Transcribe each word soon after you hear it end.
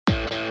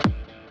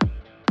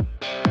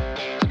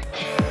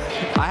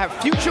have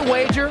future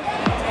wager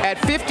at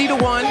 50 to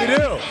 1. You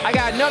do? I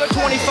got another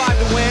 25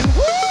 to win.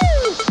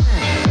 Woo!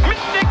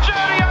 Mystic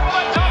journey over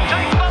the top,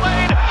 takes the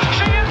lead.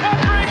 She is what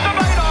dreams are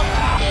made of.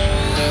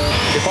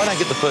 If I don't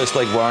get the first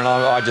leg, Warren,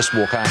 I just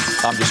walk home.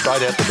 I'm just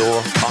straight out the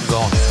door. I'm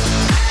gone.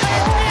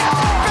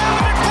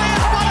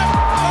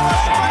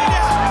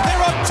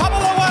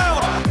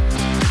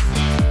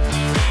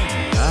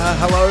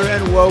 Hello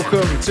and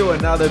welcome to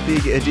another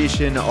big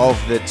edition of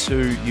the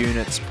 2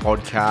 Units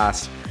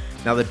podcast.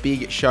 Another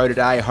big show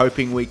today,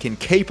 hoping we can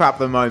keep up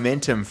the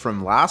momentum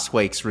from last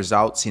week's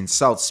results in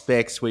Salt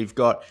Specs. We've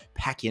got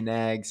Pack Your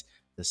Nags,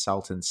 the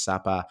Sultan's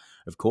Supper,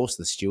 of course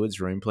the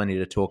Steward's Room, plenty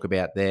to talk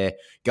about there.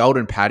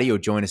 Golden Paddy will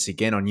join us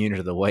again on Unit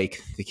of the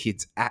Week. The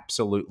kid's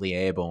absolutely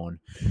airborne.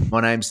 My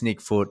name's Nick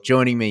Foote.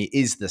 Joining me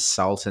is the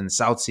Sultan.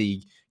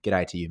 Salty,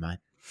 g'day to you, mate.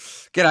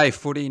 G'day,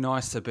 footy.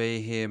 Nice to be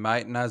here,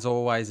 mate. And as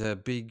always, a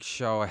big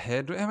show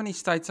ahead. How many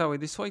states are we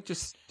this week?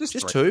 Just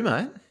two,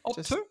 mate.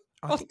 Two?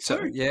 I think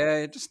so.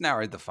 Yeah, just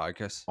narrowed the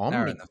focus.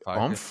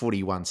 I'm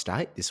footy one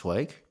state this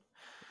week.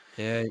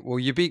 Yeah, well,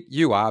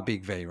 you are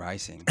Big V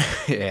Racing.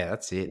 Yeah,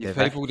 that's it. If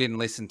people didn't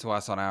listen to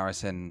us on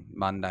RSN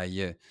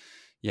Monday,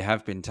 you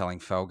have been telling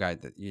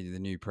Felgate that you're the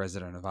new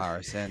president of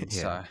RSN.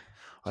 Yeah. So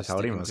I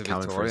told him I was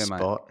coming for a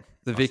spot.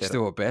 Mate. The Vics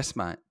do it best,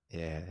 mate.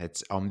 Yeah,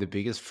 I'm the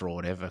biggest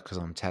fraud ever because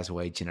I'm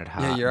Taswegian at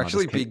heart. Yeah, you're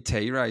actually Big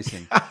T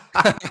Racing.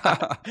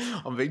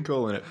 I've been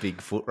calling it Big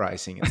Foot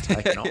Racing. It's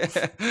taken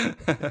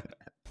off.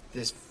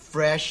 This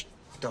fresh,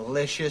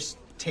 delicious,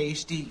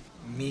 tasty,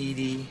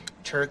 meaty,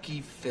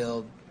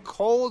 turkey-filled,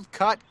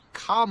 cold-cut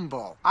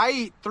combo. I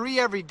eat 3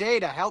 every day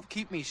to help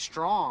keep me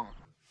strong.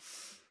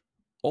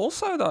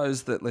 Also,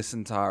 those that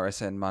listen to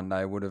RSN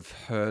Monday would have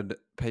heard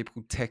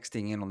people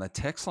texting in on the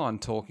text line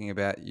talking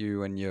about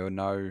you and your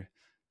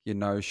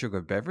no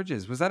sugar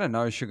beverages. Was that a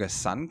no sugar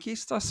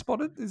Sunkist I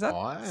spotted? Is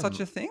that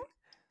such a thing?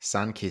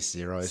 Sunkist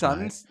Zeros,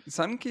 mate.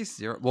 Sunkist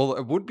Zero. Well,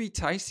 it would be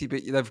tasty, but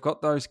they've got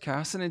those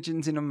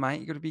carcinogens in them, mate.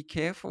 You got to be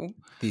careful.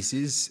 This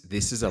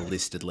is a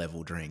listed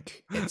level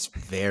drink. It's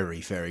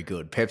very, very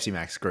good. Pepsi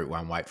Max Group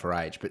 1 weight for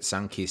age, but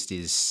Sunkist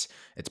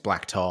it's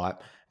black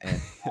type.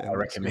 And I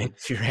recommend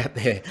if you're out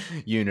there,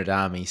 Unit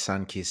Army,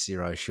 Sunkist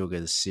 0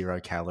 sugars, 0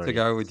 calories. To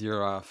go with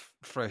your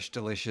fresh,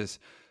 delicious,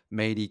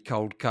 meaty,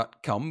 cold cut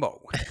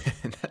combo.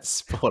 That's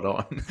spot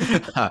on.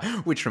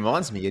 Which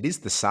reminds me, it is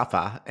the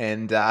supper,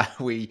 and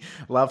we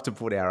love to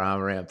put our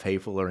arm around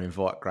people or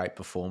invite great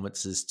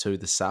performances to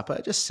the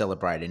supper. Just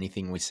celebrate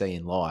anything we see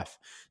in life.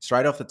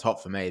 Straight off the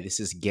top for me, this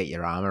is get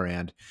your arm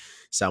around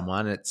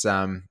someone. It's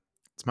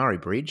Murray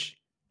Bridge.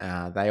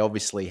 They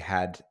obviously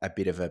had a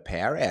bit of a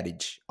power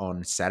outage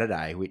on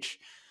Saturday, which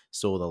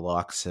saw the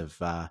likes of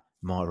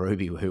My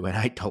Ruby, who went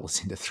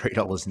 $8 into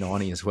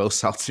 $3.90 as well.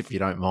 Salts, if you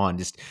don't mind,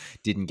 just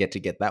didn't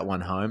get that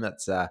one home.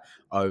 That's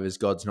overs.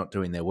 God's not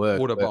doing their work.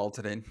 Would have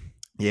bolted in.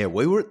 Yeah,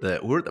 we were at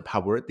the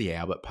pub. We're at the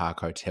Albert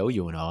Park Hotel,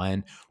 you and I.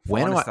 And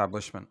when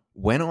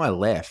I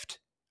left,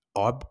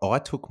 I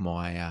took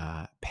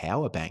my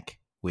power bank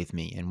with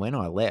me, and when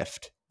I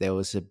left, there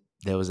was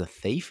a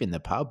thief in the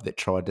pub that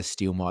tried to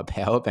steal my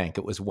power bank.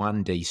 It was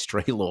 1D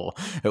Strelaw.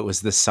 It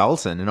was the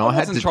Sultan, and I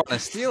wasn't trying to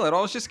steal it. I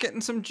was just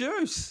getting some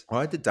juice. I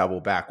had to double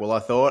back. Well, I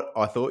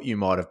thought you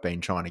might have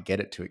been trying to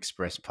get it to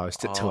express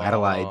post it to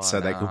Adelaide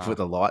so they could put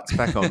the lights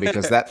back on,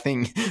 because that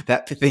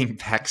thing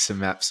packs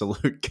some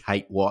absolute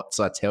Kate Watts.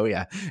 I tell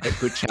you, it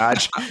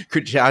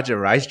could charge a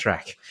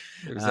racetrack.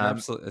 It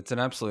was it's an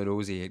absolute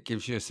Uzi. It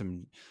gives you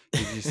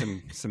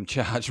some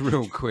charge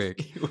real quick.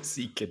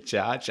 Uzi could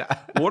charge.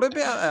 What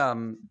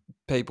about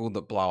people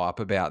that blow up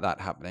about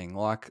that happening?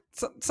 Like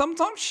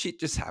sometimes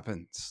shit just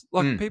happens.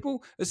 Like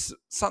people,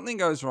 something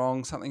goes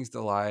wrong, something's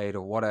delayed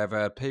or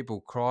whatever. People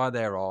cry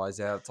their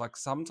eyes out. It's like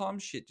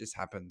sometimes shit just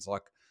happens.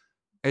 Like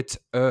it's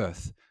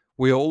Earth.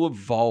 We all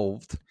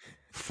evolved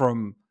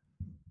from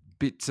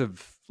bits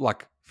of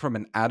from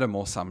an atom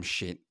or some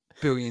shit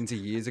billions of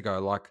years ago.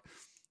 Like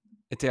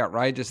it's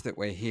outrageous that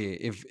we're here.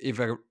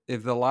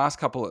 If the last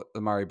couple at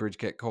the Murray Bridge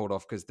get called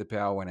off because the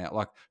power went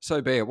out,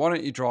 so be it. Why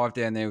don't you drive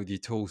down there with your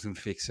tools and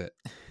fix it?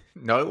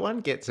 No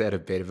one gets out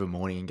of bed of a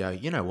morning and go,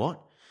 you know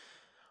what?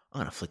 I'm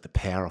going to flick the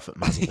power off at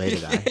Muzzy B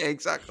today. Yeah,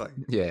 exactly.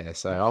 Yeah,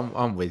 so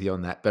I'm with you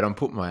on that. But I'm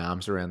putting my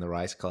arms around the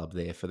race club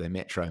there for their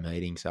Metro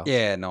meeting. So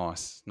yeah,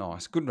 nice.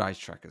 Good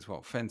racetrack as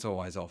well. Fence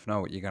always off. Know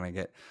what you're going to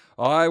get.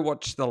 I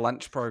watched the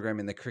lunch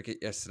program in the cricket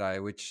yesterday,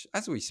 which,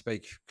 as we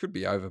speak, could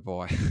be over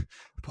by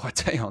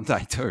tea on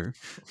day 2.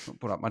 Not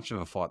put up much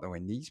of a fight, the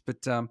Wendy's.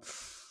 But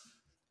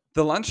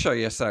the lunch show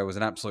yesterday was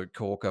an absolute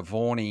corker.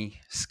 Vorney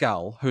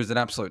Skull, who's an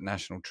absolute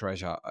national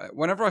treasure.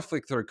 Whenever I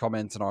flick through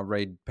comments and I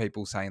read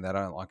people saying they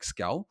don't like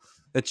Skull,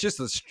 it's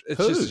just a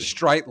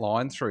straight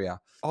line through you.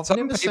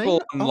 Some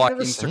people on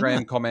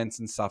Instagram comments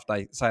and stuff,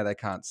 they say they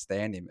can't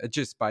stand him. It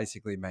just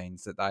basically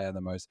means that they are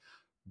the most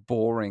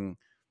boring,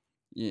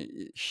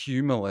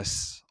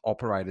 humorless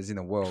operators in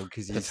the world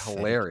because he's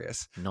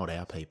hilarious. Not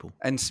our people.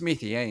 And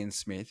Ian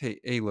Smith,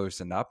 he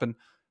loosened up and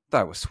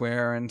they were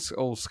swearing.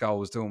 All Skull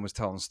was doing was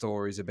telling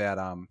stories about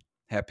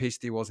how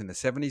pissed he was in the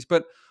 70s.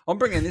 But I'm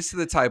bringing this to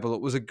the table.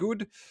 It was a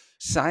good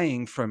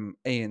saying from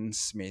Ian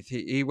Smith.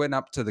 He went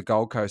up to the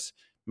Gold Coast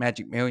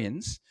Magic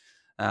Millions.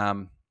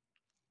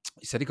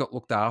 He said he got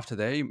looked after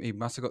there. He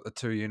must have got the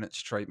 2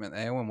 units treatment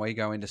there when we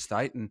go into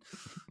state, and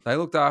they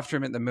looked after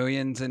him at the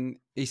Millions. And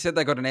he said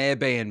they got an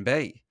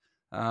Airbnb,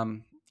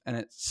 and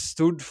it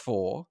stood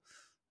for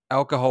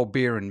alcohol,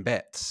 beer, and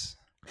bets.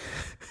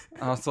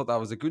 I thought that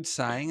was a good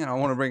saying, and I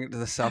want to bring it to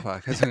the supper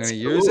because I'm going to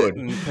use it.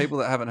 And people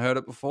that haven't heard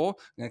it before,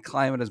 I'm going to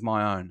claim it as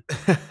my own.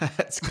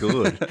 That's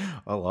good.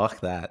 I like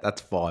that. That's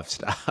 5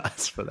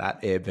 stars for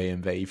that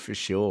Airbnb for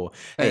sure.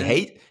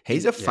 Hey,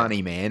 he's a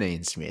funny man,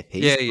 Ian Smith.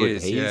 He's he good.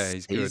 is.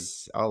 He's good.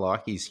 I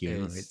like his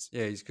humour.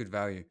 He's good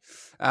value.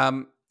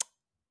 And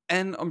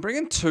I'm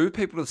bringing 2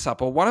 people to the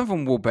supper. One of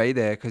them will be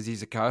there because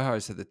he's a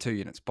co-host of the 2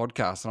 Units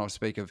podcast, and I'll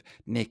speak of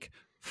Nick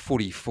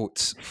Footy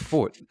Foot's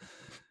Foot.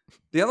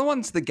 The other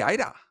one's the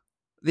Gator,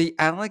 the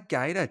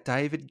alligator,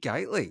 David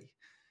Gately.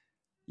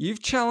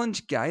 You've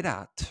challenged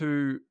Gator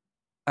to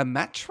a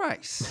match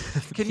race.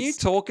 Can you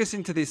talk us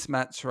into this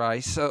match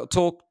race?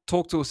 Talk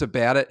to us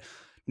about it.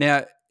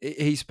 Now,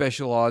 he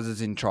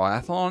specialises in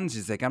triathlons.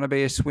 Is there going to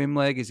be a swim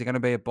leg? Is there going to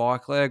be a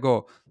bike leg,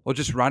 or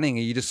just running?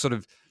 Are you just sort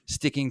of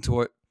sticking to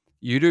what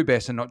you do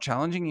best and not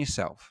challenging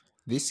yourself?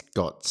 This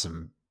got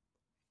some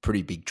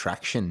pretty big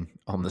traction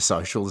on the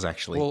socials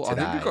actually today. I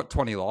think we've got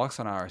 20 likes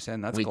on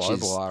RSN. That's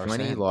global RSN.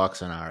 20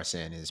 likes on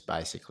RSN is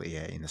basically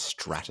in the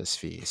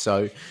stratosphere.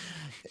 So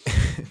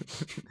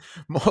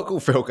Michael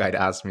Felgate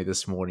asked me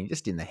this morning,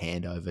 just in the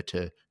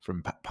handover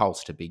from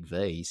Pulse to Big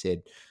V, he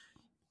said,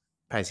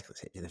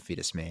 you're the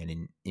fittest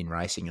man in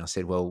racing. And I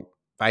said, well,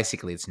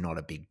 basically it's not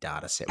a big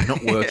data set. We're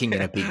not working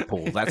in a big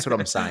pool. That's what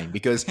I'm saying.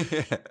 Because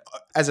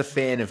as a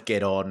fan of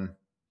Get On,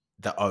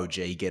 the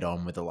OG Get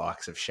On with the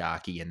likes of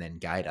Sharky and then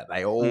Gator,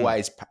 they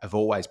have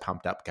always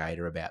pumped up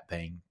Gator about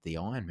being the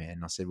Iron Man.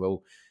 And I said,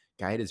 well,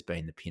 Gator's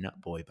been the pin-up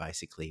boy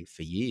basically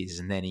for years.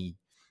 And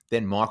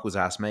then Michael's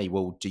asked me,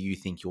 well, do you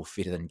think you're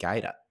fitter than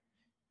Gator?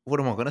 What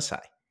am I going to say?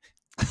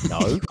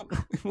 No.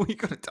 Well, you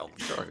got to tell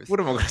the truth. What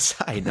am I going to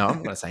say? No,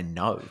 I'm going to say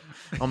no.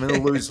 I'm in a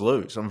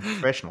lose-lose. I'm a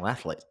professional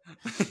athlete.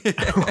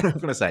 What am I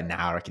going to say?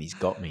 Nah, I reckon he's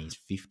got me. He's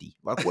 50.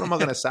 Like, what am I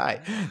going to say?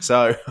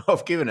 So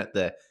I've given it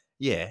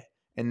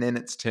and then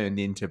it's turned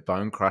into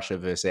Bone Crusher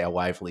versus our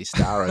Waverley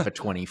Star over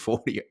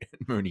 2040 at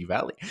Moonee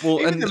Valley. Well,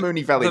 even the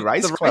Moonee Valley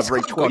Race Club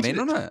retweeted in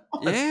on it.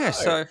 Yeah,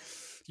 so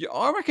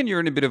I reckon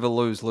you're in a bit of a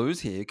lose-lose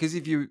here because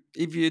if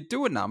you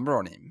do a number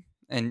on him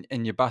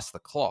and you bust the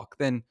clock,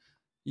 then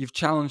you've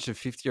challenged a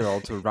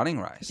 50-year-old to a running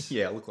race.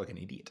 Yeah, I look like an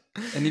idiot.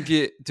 And if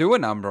you do a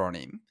number on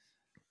him,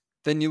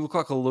 then you look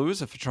like a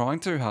loser for trying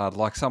too hard,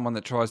 like someone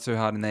that tries too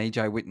hard in the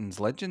EJ Witten's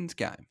Legends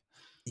game.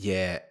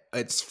 Yeah,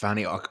 it's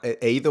funny.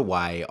 Either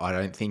way, I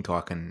don't think I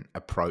can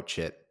approach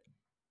it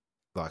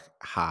like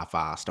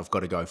half-assed. I've got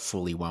to go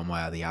fully one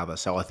way or the other.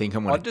 So I think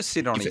I'm going to... I'd just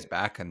sit on his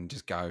back and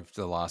just go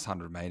for the last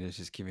 100 metres,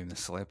 just give him the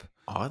slip.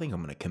 I think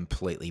I'm going to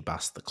completely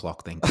bust the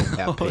clock, then call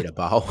out Peter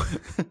Bowl.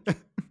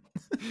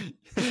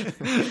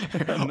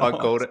 I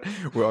called it.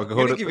 Well, You're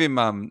going to give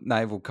him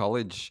Naval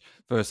College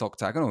versus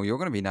Octagonal. You're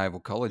going to be Naval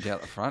College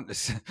out the front,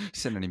 just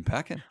sending him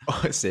packing.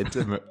 I said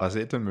to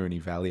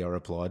Moonee Valley, I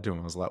replied to him,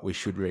 I was like, we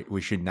should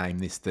name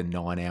this the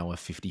 9-hour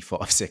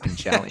 55-second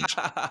challenge.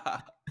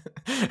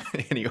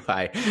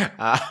 Anyway,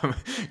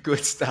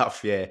 good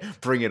stuff. Yeah,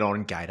 bring it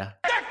on, Gator.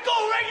 That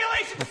goal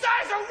regulation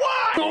size of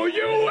what? So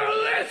you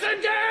will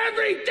listen to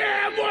every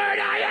damn word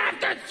I have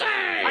to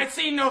say. I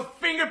seen those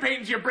finger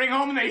paintings you bring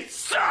home and they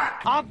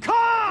suck. I'll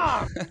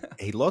come.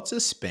 Lots of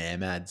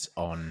spam ads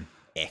on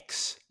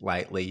X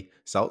lately,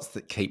 salts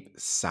that keep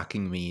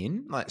sucking me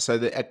in. Like, so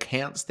the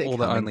accounts all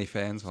the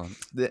OnlyFans ones.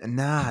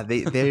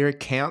 They're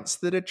accounts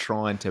that are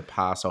trying to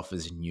pass off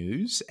as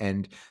news,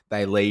 and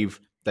they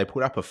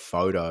put up a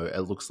photo.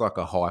 It looks like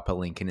a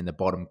hyperlink, and in the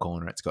bottom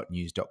corner, it's got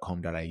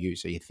news.com.au.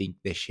 So you think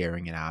they're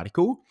sharing an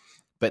article,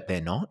 but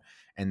they're not.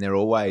 And they're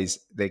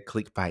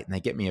clickbait, and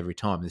they get me every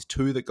time. There's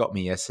 2 that got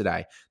me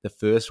yesterday. The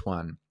first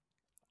one,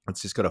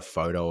 it's just got a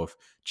photo of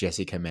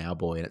Jessica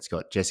Mauboy, and it's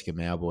got Jessica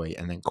Mauboy,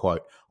 and then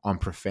quote, "I'm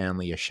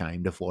profoundly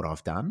ashamed of what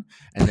I've done."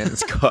 And then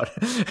it's got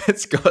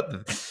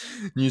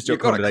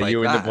news.com.au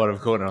in the bottom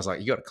corner. I was like,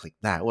 you got to click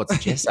that. What's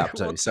Jess up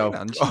to? So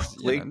I've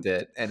clicked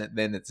it, and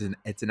then it's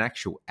an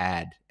actual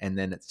ad, and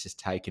then it's just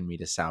taken me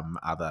to some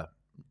other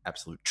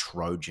absolute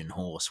Trojan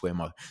horse where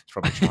it's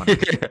probably trying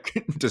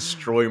to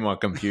destroy my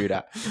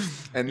computer.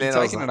 And then I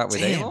was like, it up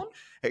with Elon?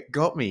 It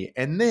got me.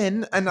 And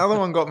then another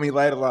one got me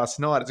later last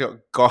night. It's got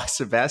Guy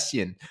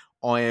Sebastian.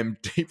 I am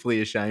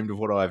deeply ashamed of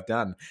what I've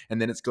done.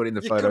 And then it's got in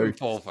the photo. Couldn't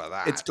fall for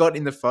that. It's got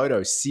in the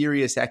photo,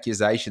 serious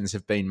accusations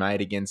have been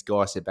made against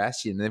Guy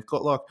Sebastian. They've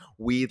got like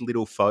weird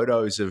little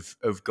photos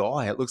of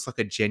Guy. It looks like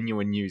a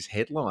genuine news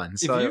headline.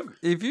 So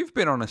if you've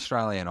been on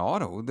Australian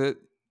Idol,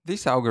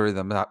 this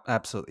algorithm is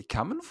absolutely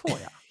coming for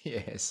you.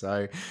 Yeah,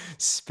 so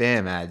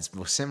spam ads.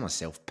 Will send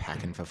myself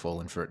packing for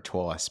falling for it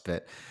twice,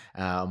 but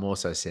I'm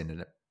also sending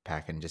it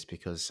packing just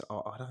because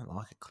I don't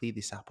like it. Clear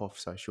this up off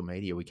social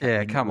media. We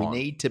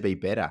need to be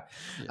better.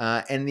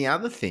 Yeah. And the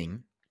other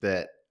thing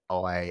that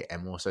I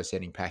am also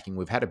setting packing.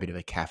 We've had a bit of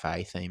a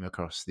cafe theme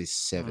across this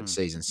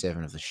season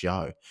 7 of the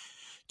show.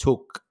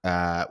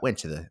 Went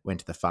to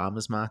the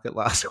farmers market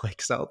last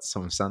week, so it's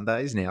on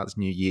Sundays. Now it's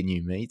New Year,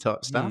 New Me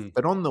type stuff.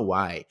 But on the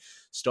way,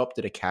 stopped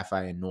at a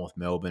cafe in North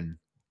Melbourne,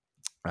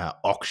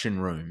 auction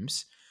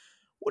rooms.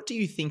 What do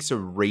you think's a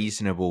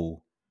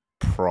reasonable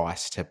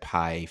price to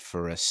pay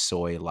for a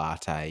soy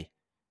latte,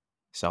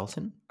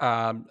 Sultan?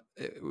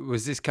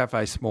 Was this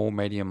cafe small,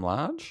 medium,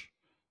 large?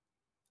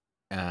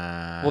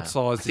 What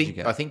size did you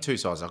get? I think 2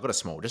 sizes. I've got a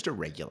small, just a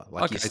regular.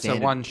 Like Okay, your so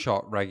standard. one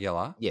shot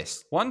regular.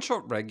 Yes. One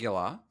shot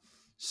regular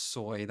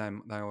soy.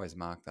 They always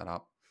mark that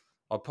up.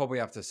 I'd probably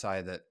have to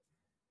say that.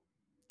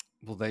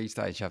 Well, these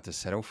days you have to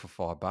settle for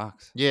 $5.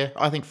 Yeah,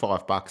 I think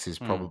 $5 is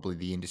probably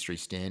the industry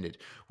standard.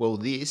 Well,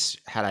 this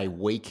had a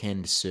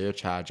weekend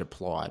surcharge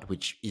applied,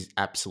 which is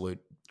absolute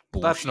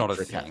bullshit. That's not a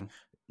for thing.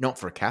 Not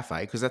for a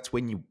cafe, because that's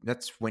when you're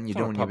It's doing not a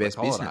your public best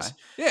holiday. business.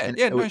 Yeah, And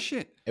yeah, it no was,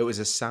 shit. It was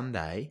a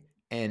Sunday,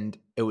 and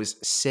it was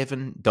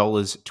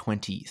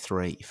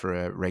 $7.23 for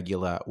a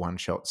regular one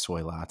shot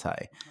soy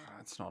latte.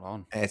 It's not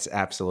on. It's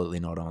absolutely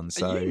not on. Are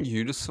So you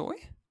new to soy?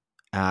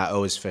 it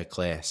was for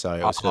Claire, so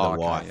it was for the okay,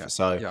 wife. yeah,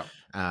 So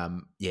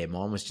yeah.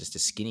 mine was just a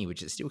skinny, which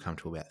has still come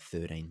to about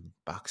 $13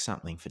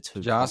 something for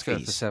 2 Did you ask her for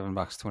coffees.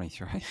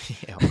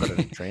 $7.23? Yeah, I got her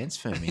to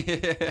transfer me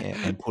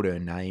and put her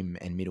name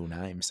and middle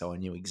name, so I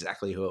knew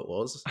exactly who it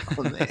was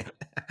on there.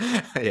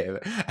 Yeah,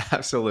 but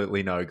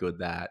absolutely no good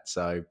that.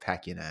 So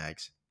pack your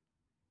nags.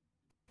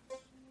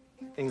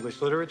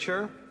 English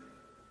literature,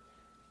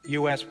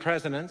 U.S.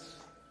 presidents,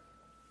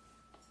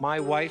 My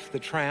Wife the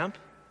Tramp,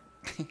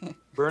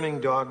 Burning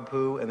Dog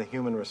Poo and the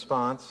Human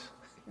Response,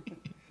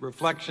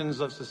 Reflections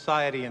of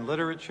Society and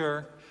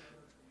Literature,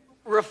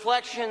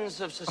 Reflections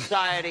of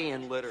Society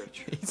and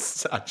Literature. He's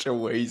such a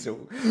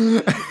weasel.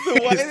 The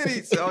way that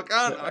he's, I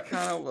can't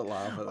help but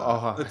laugh at that.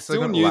 Oh, It's still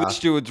still gonna new to laugh.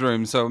 Steward's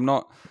Room,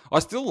 so I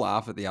still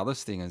laugh at the other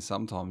stingers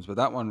sometimes, but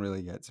that one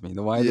really gets me.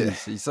 The way that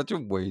he's such a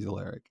weasel,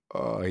 Eric.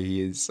 Oh,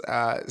 he is.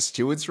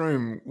 Stewart's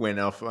Room went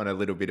off on a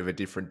little bit of a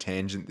different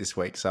tangent this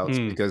week, so it's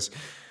because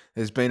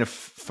there's been a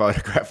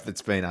photograph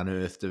that's been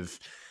unearthed of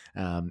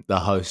the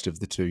host of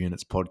the 2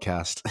 Units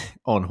podcast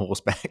on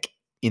horseback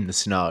in the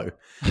snow.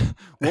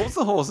 What was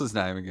the horse's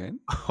name again?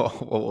 Oh,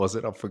 what was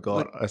it? I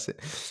forgot. I said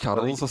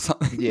Cuddles or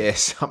something? Yeah,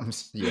 cinnamon.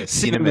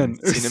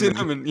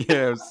 Cinnamon.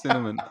 Yeah, it was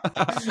cinnamon.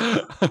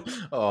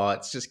 Oh,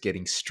 it's just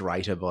getting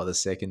straighter by the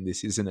second,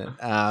 this, isn't it?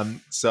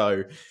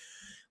 So,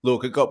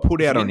 look, it got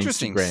put out on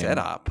Interesting Instagram.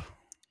 setup.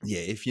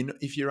 Yeah,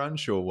 if you're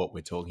unsure what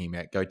we're talking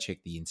about, go check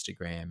the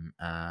Instagram.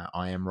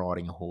 I am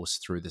riding a horse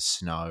through the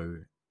snow,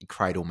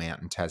 Cradle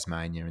Mountain,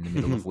 Tasmania, in the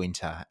middle of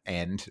winter,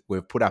 and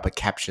we've put up a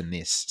caption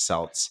this,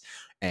 Salts,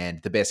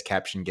 and the best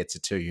caption gets a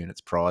 2 Units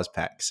prize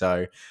pack.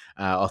 So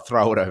I'll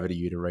throw it over to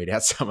you to read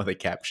out some of the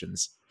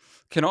captions.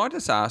 Can I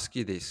just ask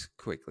you this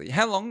quickly?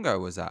 How long ago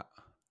was that?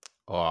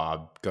 Oh,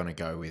 I'm gonna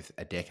go with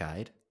a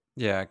decade.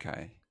 Yeah,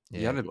 okay. You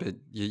Yeah, had a bit.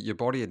 Your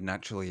body had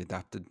naturally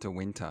adapted to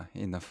winter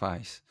in the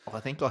face. I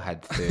think I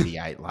had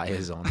 38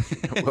 layers on.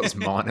 It was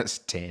minus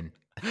 10.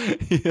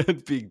 You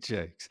had big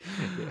cheeks.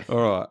 Yeah.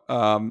 All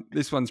right.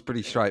 This one's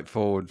pretty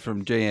straightforward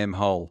from GM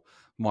Hull.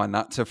 My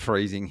nuts are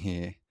freezing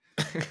here.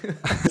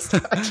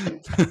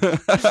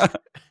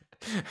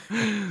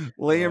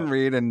 Liam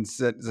Reardon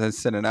has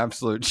sent an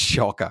absolute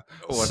shocker.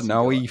 What's he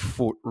Snowy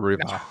Foot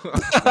River.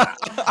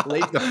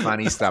 Leave the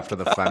funny stuff to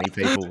the funny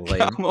people,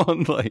 Liam. Come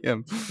on,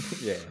 Liam.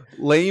 Yeah.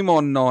 Liam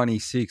on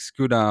 96.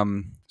 Good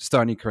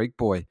Stony Creek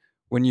boy.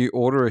 When you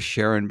order a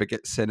Sharon but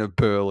get sent a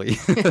Burley.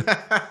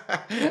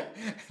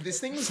 This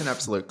thing was an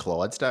absolute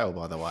Clydesdale,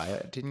 by the way.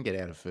 It didn't get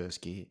out of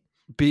first gear.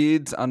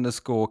 Beards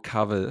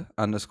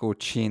 _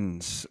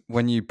 chins.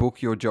 When you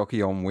book your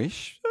jockey on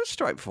Wish.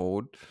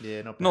 Straightforward.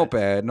 Yeah, Not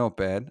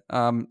bad.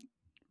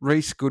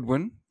 Reese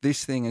Goodwin.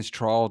 This thing is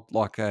trialled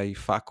like a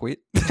fuckwit.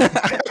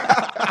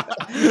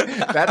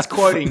 That's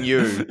quoting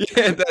you.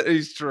 Yeah, that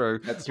is true.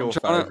 That's your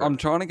I'm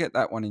trying to get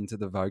that one into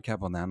the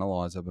vocab on the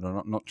analyzer, but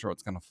I'm not sure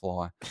it's going to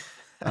fly.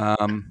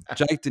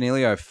 Jake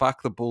Danilio,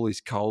 fuck the bull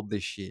is cold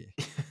this year.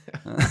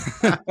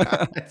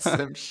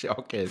 Some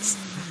shockers.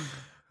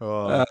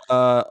 There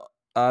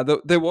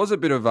was a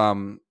bit of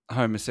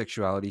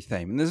homosexuality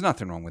theme, and there's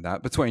nothing wrong with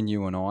that between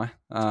you and I.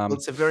 Well,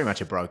 it's very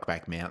much a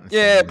Brokeback Mountain thing.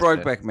 Yeah, isn't it?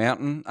 Brokeback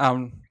Mountain.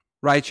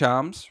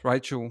 Rachel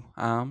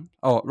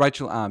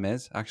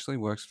Armes actually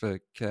works for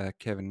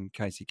Kevin and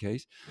Casey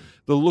Keys.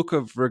 The look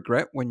of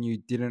regret when you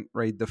didn't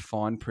read the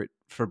fine print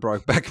for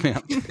Brokeback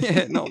Mountain.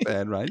 Yeah, not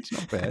bad, Rach,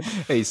 not bad.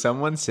 Hey,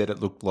 someone said it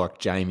looked like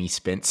Jamie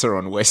Spencer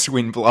on West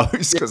Wind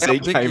Blows because he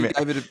came out.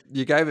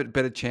 You gave it a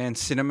better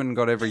chance. Cinnamon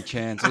got every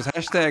chance. It was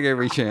hashtag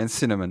every chance,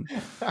 Cinnamon.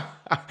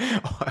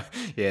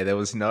 Yeah, there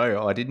was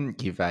no. I didn't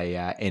give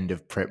a end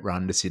of prep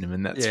run to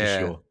Cinnamon. That's for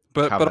sure.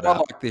 But I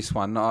like this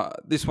one.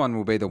 This one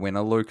will be the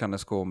winner, Luke _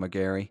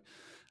 McGarry.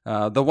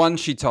 The one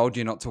she told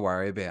you not to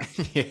worry about.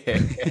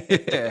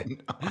 Yeah.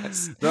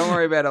 Nice. Don't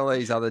worry about all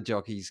these other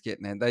jockeys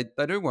getting it.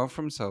 They do well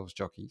for themselves,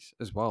 jockeys,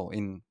 as well,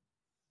 in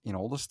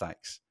all the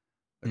stakes.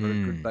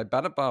 They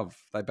bat above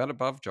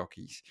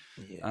jockeys.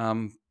 Yeah.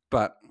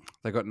 but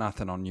they got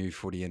nothing on you,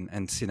 Footy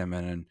and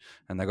Cinnamon,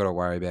 and they got to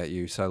worry about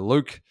you. So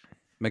Luke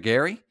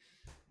McGarry,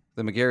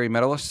 the McGarry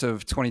medalist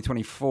of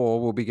 2024,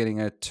 will be getting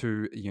a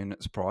 2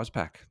 units prize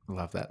pack.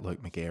 Love that,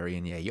 Luke McGarry.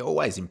 And yeah, you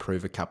always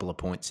improve a couple of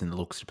points in the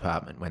looks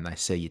department when they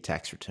see your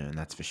tax return,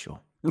 that's for sure.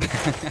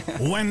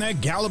 When they're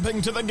galloping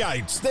to the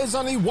gates, there's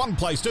only one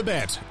place to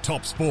bet.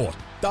 Top Sport,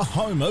 the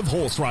home of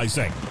horse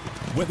racing.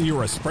 Whether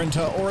you're a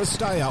sprinter or a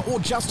stayer or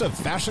just a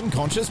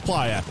fashion-conscious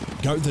player,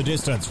 go the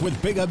distance with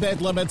bigger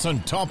bet limits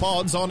and top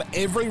odds on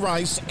every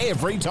race,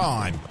 every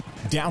time.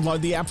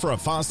 Download the app for a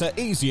faster,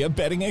 easier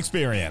betting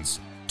experience.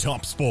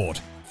 Top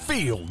Sport.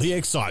 Feel the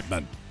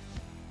excitement.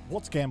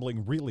 What's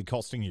gambling really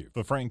costing you?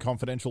 For free and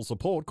confidential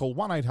support, call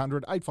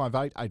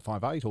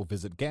 1-800-858-858 or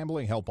visit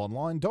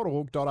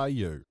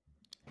gamblinghelponline.org.au.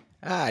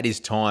 It is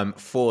time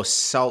for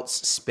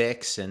Salts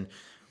Specs, and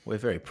we're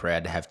very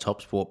proud to have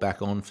Top Sport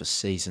back on for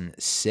Season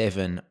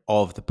 7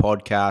 of the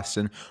podcast.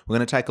 And we're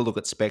going to take a look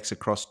at specs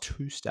across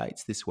 2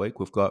 states this week.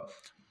 We've got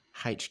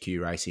HQ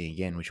Racing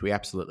again, which we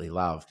absolutely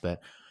love,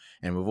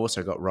 and we've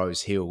also got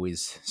Rose Hill, with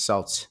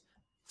Salts,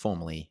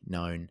 formerly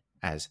known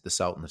as the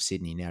Sultan of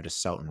Sydney, now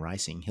just Sultan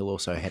Racing. He'll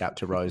also head up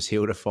to Rose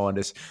Hill to find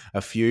us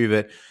a few.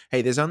 But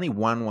hey, there's only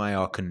one way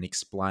I can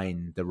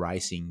explain the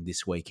racing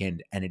this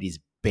weekend, and it is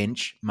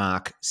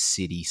benchmark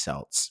city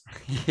salts.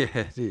 Yeah,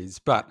 it is.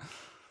 But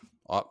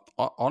I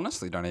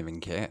honestly don't even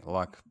care.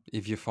 Like,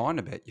 if you find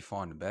a bet, you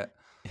find a bet.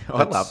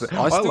 I love it.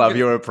 I love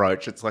your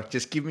approach. It's like,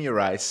 just give me a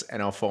race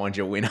and I'll find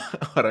your winner.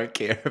 I don't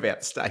care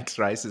about stakes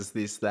races,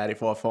 this, that.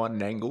 If I find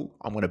an angle,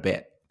 I'm going to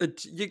bet.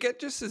 You get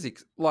just as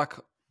like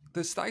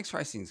the stakes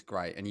racing is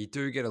great, and you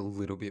do get a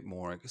little bit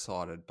more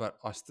excited. But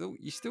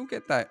you still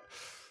get that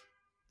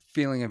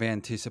feeling of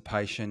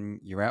anticipation.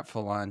 You're out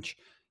for lunch,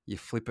 you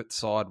flip it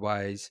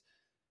sideways.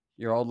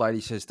 Your old lady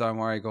says, "Don't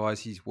worry,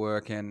 guys, he's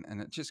working," and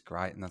it's just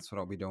great. And that's what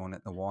I'll be doing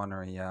at the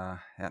winery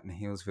out in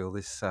Hillsville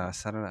this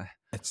Saturday.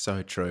 It's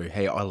so true.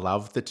 Hey, I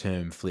love the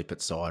term "flip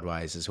it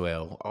sideways" as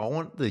well. I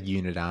want the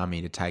unit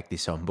army to take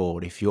this on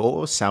board. If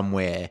you're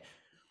somewhere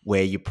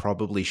where you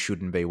probably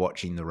shouldn't be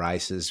watching the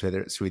races,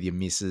 whether it's with your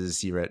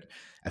missus, you're at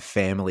a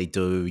family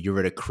do, you're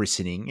at a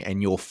christening,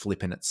 and you're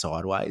flipping it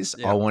sideways.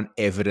 Yeah. I want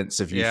evidence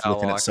of you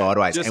flipping it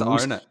sideways. Just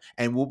own it.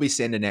 And we'll be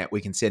sending out, we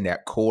can send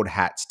out cord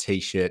hats,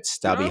 t-shirts,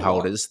 stubby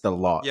holders, the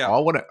lot. Yeah. I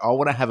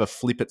want to have a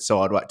flip it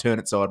sideways, turn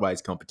it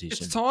sideways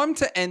competition. It's time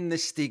to end the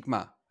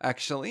stigma,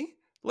 actually.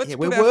 Let's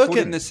put our foot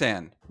in the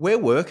sand. We're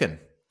working.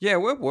 Yeah,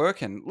 we're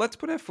working. Let's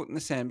put our foot in the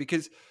sand,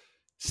 because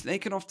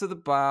sneaking off to the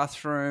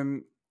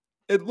bathroom,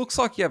 it looks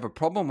like you have a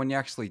problem when you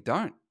actually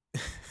don't.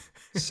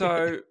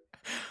 So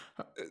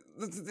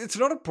it's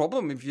not a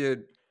problem if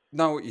you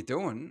know what you're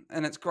doing,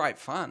 and it's great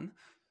fun.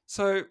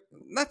 So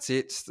that's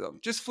it.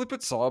 Just flip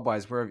it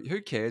sideways.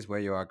 Who cares where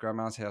you are?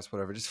 Grandma's house,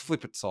 whatever. Just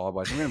flip it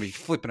sideways. I'm going to be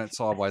flipping it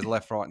sideways,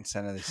 left, right, and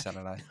centre this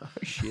Saturday. Oh,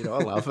 shit. I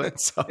love it.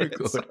 So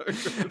good. So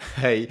good.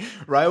 Hey,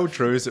 Rail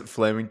Trues at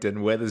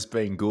Flemington. Weather's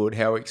been good.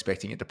 How are we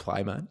expecting it to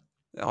play, mate?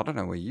 I don't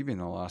know where you've been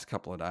the last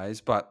couple of days,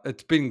 but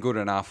it's been good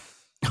enough.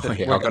 Oh,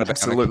 yeah, I got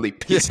absolutely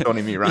pissed on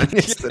him in run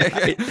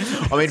yesterday.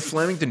 I mean,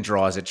 Flemington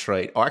dries a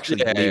treat. I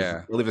actually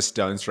live a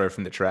stone's throw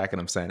from the track, and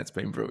I'm saying it's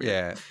been brilliant.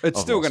 Yeah,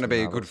 it's still going to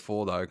be a good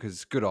 4, though,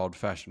 because good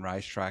old-fashioned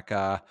racetrack.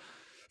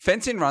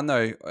 Fencing run,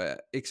 though,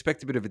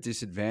 expect a bit of a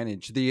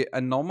disadvantage. The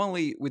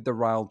anomaly with the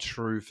Rail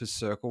True for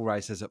circle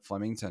races at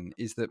Flemington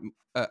is that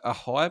a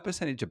higher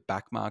percentage of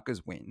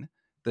backmarkers win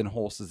than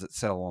horses that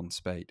settle on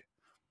speed.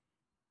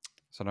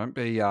 So don't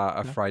be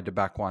afraid to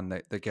back one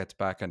that gets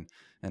back and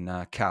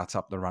carts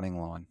up the running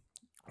line.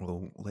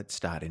 Well, let's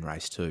start in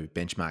race 2.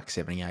 Benchmark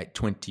 78,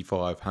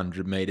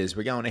 2,500 metres.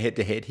 We're going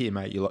head-to-head here,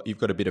 mate. You've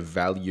got a bit of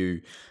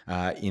value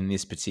in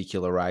this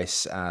particular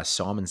race.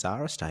 Simon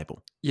Zara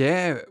stable.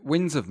 Yeah,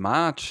 Winds of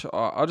March.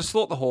 I just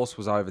thought the horse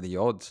was over the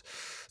odds.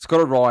 It's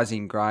got a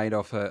rising grade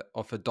off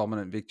a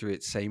dominant victory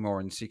at Seymour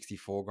in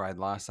 64 grade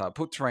last start.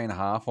 Put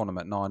 3.5 on him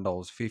at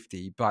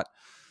 $9.50. But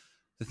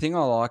the thing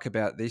I like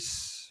about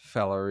this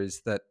fella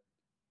is that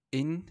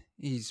in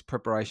his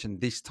preparation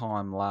this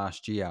time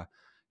last year,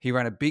 he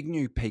ran a big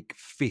new peak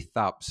 5th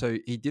up. So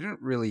he didn't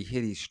really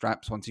hit his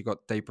straps once he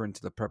got deeper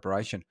into the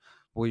preparation.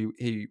 Well,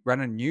 he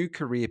ran a new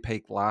career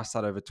peak last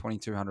start over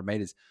 2,200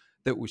 metres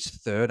that was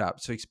 3rd up.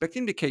 So expect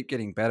him to keep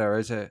getting better.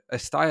 As a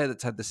stayer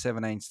that's had the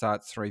 17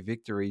 starts, 3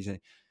 victories, and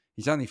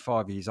he's only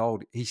 5 years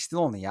old, he's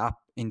still on the up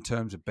in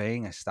terms of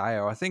being a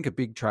stayer. I think a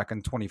big track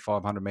and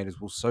 2,500 metres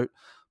will suit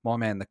my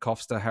man, the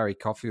Cofster. Harry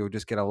Coffey will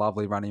just get a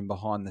lovely run in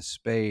behind the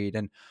speed.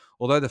 And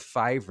although the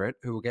favourite,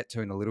 who we'll get to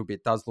in a little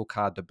bit, does look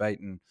hard to beat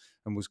and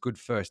was good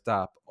first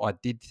up, I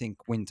did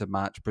think Winds of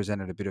March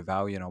presented a bit of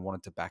value, and I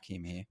wanted to back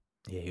him here.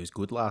 Yeah, he was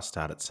good last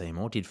start at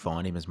Seymour. Did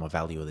find him as my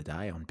value of the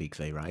day on Big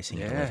V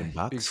Racing at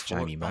 $11.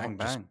 Jamie Mott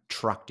just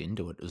trucked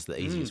into it. It was the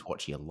easiest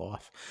watch of your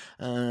life.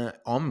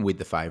 I'm with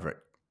the favourite,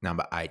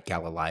 number 8,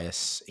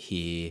 Galileus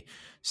here.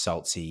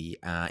 Saltsy,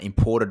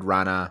 imported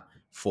runner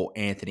for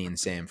Anthony and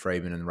Sam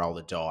Freeman and Roll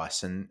the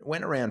Dice, and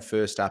went around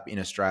first up in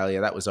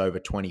Australia. That was over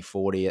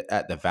 2040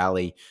 at the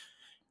Valley.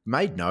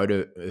 Made note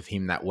of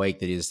him that week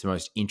that he's the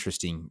most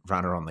interesting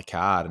runner on the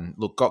card. And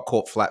look, got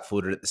caught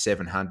flat-footed at the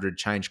 700,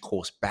 changed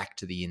course back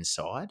to the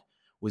inside.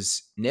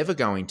 Was never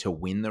going to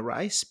win the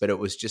race, but it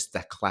was just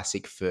that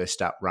classic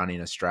first up run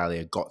in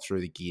Australia. Got through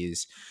the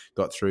gears,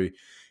 got through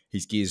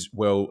his gears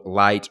well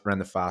late, ran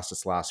the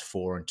fastest last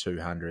 4 and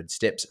 200,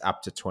 steps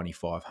up to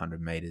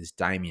 2,500 metres.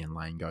 Damien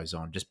Lane goes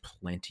on, just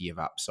plenty of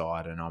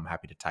upside, and I'm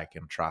happy to take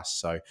him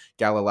trust. So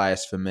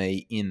Galileus for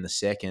me in the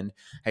second.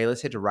 Hey,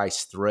 let's head to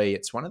race 3.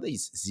 It's one of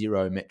these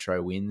 0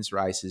 Metro wins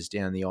races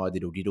down the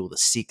Diddle, the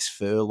 6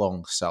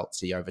 furlong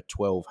Saltsy over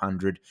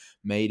 1,200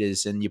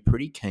 metres, and you're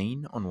pretty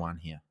keen on one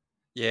here.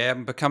 Yeah,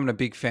 I'm becoming a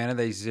big fan of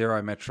these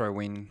 0 Metro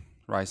win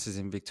races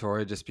in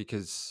Victoria just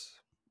because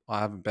I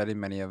haven't bet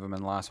in many of them,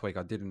 and last week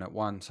I didn't at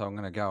one, so I'm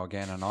going to go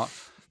again or not.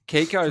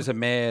 Kiko's a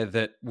mare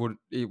that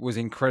it was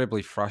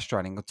incredibly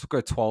frustrating. It took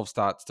her 12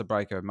 starts to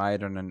break her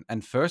maiden,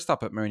 and first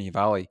up at Moonee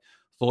Valley,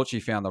 thought she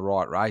found the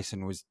right race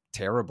and was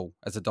terrible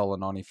as a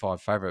 $1.95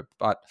 favourite.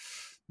 But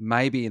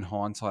maybe in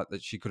hindsight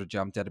that she could have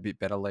jumped out a bit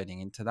better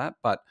leading into that.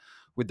 But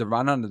with the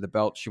run under the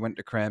belt, she went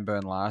to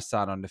Cranbourne last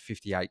start under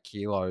 58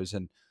 kilos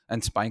and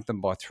spanked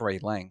them by 3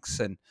 lengths.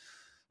 And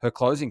her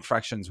closing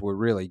fractions were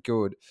really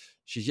good.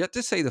 She's yet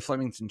to see the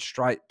Flemington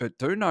Straight, but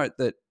do note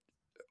that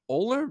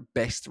all her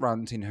best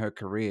runs in her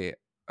career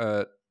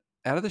are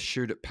out of the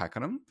chute at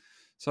Pakenham.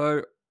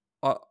 So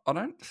I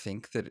don't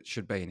think that it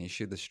should be an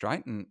issue, the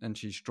straight, and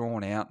she's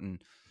drawn out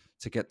and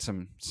to get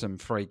some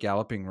free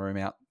galloping room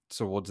out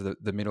towards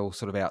the middle,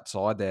 sort of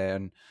outside there.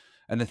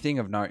 And the thing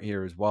of note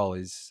here as well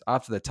is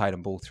after the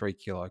Tatum Bull 3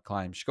 kilo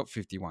claim, she got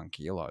 51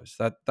 kilos.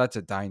 That's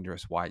a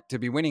dangerous weight. To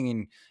be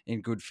winning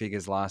in good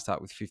figures last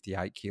up with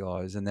 58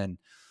 kilos and then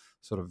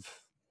sort of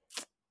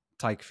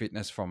take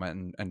fitness from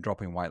it and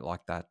dropping weight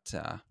like that,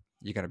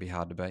 you're going to be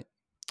hard to beat.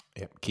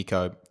 Yep,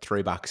 Kiko,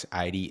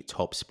 $3.80,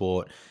 Top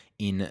Sport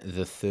in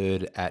the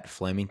third at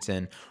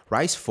Flemington.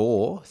 Race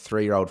 4,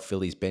 3-year-old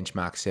fillies,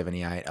 benchmark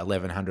 78,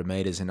 1,100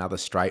 metres, another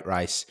straight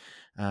race.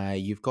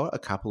 You've got a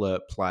couple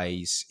of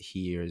plays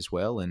here as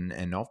well, and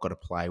I've got a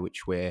play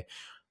which we're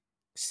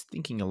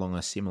thinking along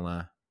a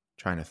similar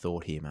train of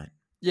thought here, mate.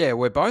 Yeah,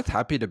 we're both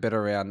happy to bet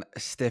around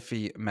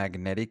Steffi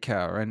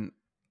Magnetica. And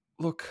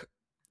look,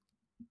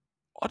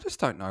 I just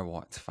don't know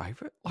why it's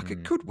favourite. Like,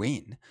 it could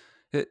win.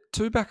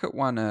 2 back at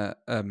one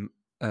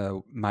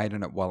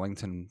maiden at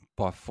Wellington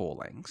by 4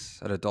 lengths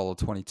at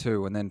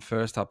 $1.22, and then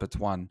first up it's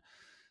won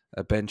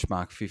a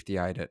benchmark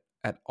 58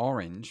 at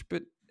Orange,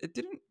 but it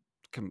didn't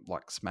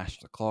smash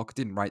the clock. It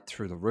didn't rate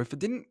through the roof. It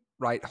didn't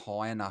rate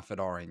high enough at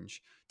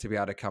Orange to be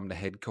able to come to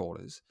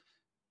headquarters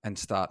and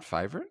start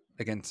favourite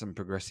against some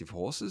progressive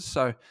horses.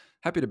 So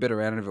happy to bet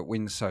around it. If it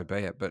wins, so be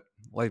it, but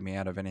leave me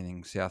out of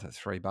anything south of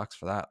 $3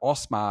 for that.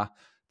 Osmar,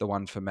 the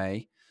one for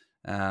me,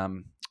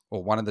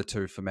 or one of the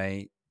two for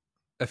me.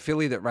 A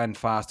filly that ran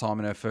fast time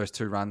in her first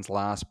 2 runs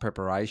last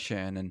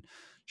preparation, and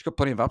she got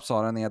plenty of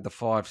upside, only had the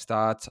 5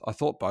 starts. I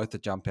thought both the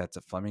jump outs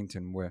at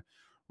Flemington were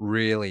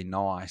really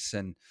nice,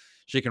 and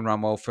she can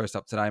run well first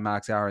up today.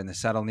 Mark Zara in the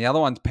saddle. And the other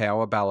one's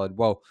Power Ballad.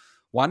 Well,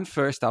 one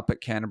first up at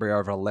Canterbury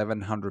over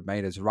 1,100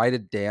 metres,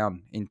 rated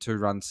down in 2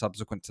 runs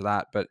subsequent to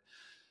that, but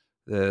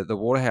the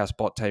Waterhouse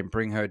bot team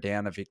bring her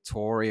down to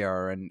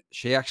Victoria, and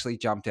she actually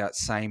jumped out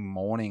same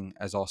morning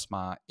as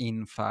Osmar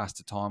in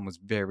faster time, was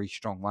very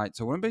strong late.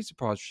 So I wouldn't be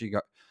surprised if she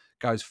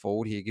goes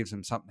forward here, gives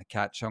them something to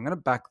catch. So I'm going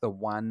to back the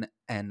 1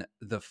 and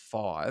the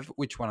 5.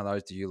 Which one of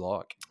those do you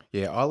like?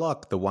 Yeah, I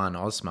like the 1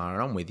 Osmar,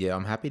 and I'm with you.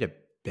 I'm happy to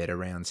bet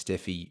around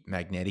Steffi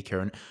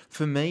Magnetica. And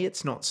for me,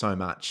 it's not so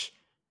much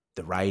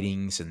the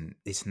ratings and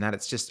this and that.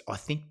 It's just, I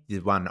think the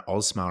 1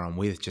 Osmar I'm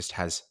with just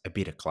has a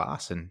bit of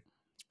class, and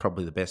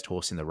probably the best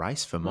horse in the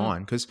race for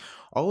mine, because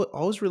I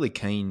was really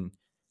keen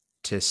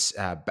to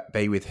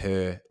be with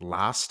her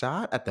last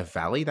start at the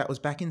Valley. That was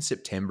back in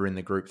September in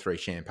the Group 3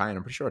 Champagne.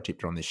 I'm pretty sure I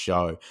tipped her on this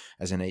show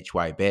as an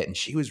each-way bet, and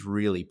she was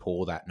really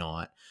poor that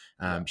night.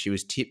 She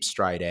was tipped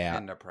straight out.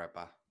 End of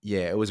prepper.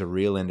 Yeah, it was a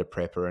real end of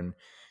prepper, and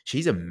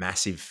she's a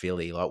massive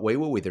filly. Like, we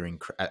were with her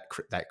at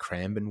that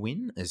Cranbourne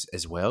win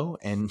as well,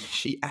 and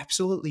she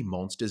absolutely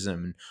monsters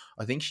them. And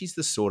I think she's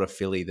the sort of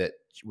filly that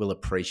will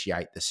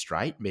appreciate the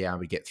straight and be able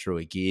to get through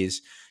her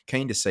gears.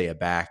 Keen to see her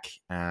back.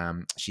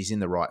 She's in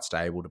the right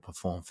stable to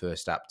perform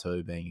first up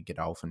too, being a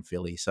Godolphin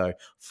filly. So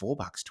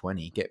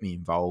 $4.20, get me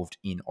involved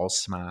in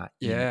Osmar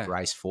in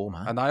race 4,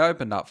 mate. And they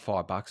opened up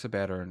 $5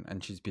 about her,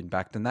 and she's been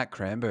backed. And that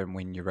Cranbourne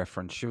win you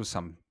referenced, she was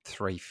some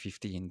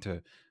 $3.50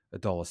 into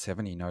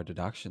 $1.70, no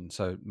deduction.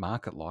 So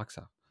market likes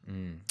her.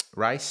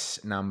 Race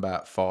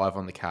number 5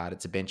 on the card.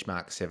 It's a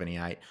benchmark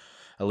 78,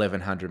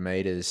 1,100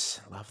 metres.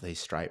 Love these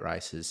straight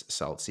races,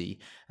 Saltsy.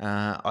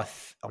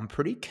 I'm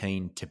pretty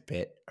keen to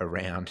bet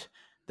around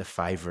the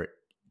favourite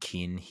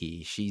Kin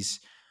here.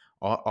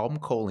 I'm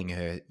calling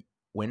her,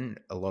 when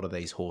a lot of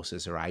these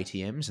horses are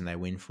ATMs and they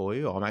win for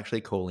you, I'm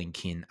actually calling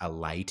Kin a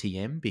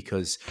LATM,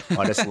 because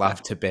I just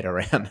love to bet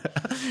around her.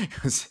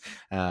 Because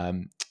I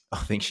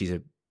think she's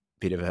a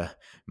bit of a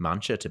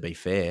muncher, to be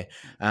fair.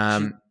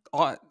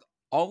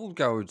 I'll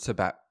go to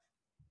bat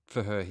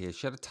for her here.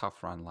 She had a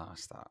tough run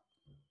last start.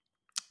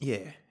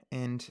 Yeah,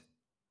 and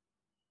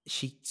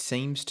she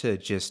seems to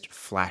just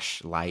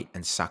flash late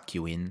and suck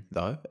you in,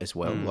 though, as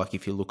well. Like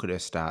if you look at her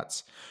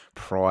starts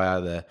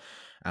prior, the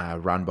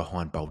run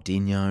behind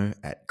Baldino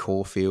at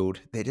Caulfield,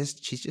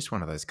 she's just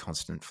one of those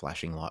constant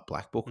flashing light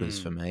black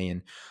bookers for me.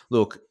 And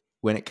look,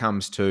 when it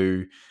comes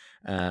to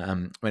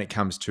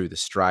the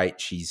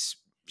straight, she's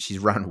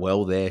run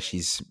well there.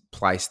 She's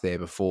placed there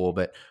before,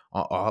 but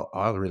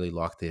I really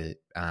like the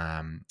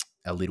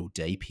a little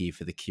deep here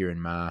for the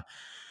Kieran Maher.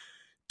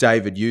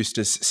 David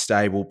Eustace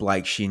stable.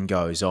 Blake Shin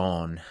goes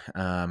on.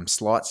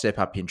 Slight step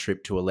up in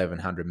trip to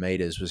 1,100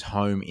 metres. Was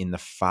home in the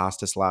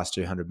fastest last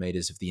 200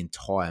 metres of the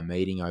entire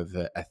meeting,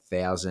 over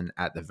 1,000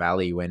 at the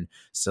Valley when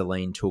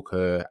Celine took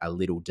her a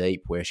little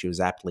deep, where she was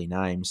aptly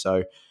named.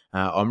 So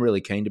I'm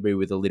really keen to be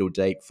with a little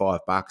deep.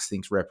 $5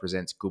 thinks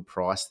represents good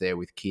price there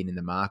with Kin in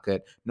the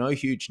market. No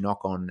huge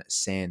knock on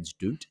Sans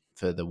Doute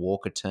for the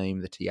Walker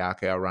team, the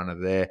Tiako runner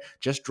there.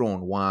 Just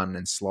drawn one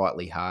and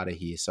slightly harder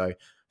here. So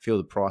feel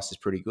the price is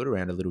pretty good,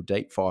 around a little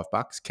deep, $5.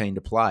 Keen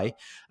to play.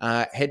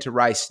 Head to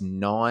race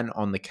 9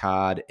 on the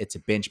card. It's a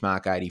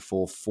benchmark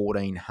 84,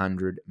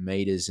 1,400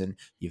 metres, and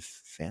you've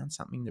found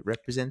something that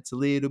represents a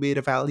little bit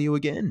of value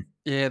again.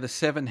 Yeah, the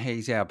 7,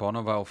 he's our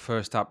Bonneville,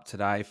 first up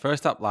today.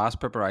 First up last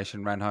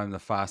preparation, ran home the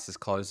fastest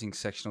closing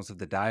sectionals of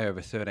the day, over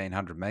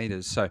 1,300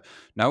 metres. So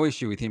no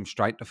issue with him,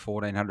 straight to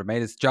 1,400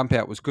 metres. Jump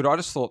out was good. I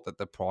just thought that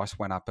the price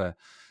went up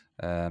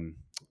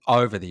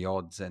over the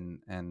odds, and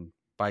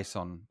based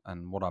on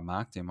what I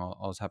marked him, I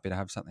was happy to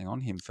have something on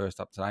him first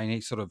up today. And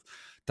he sort of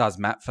does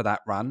map for that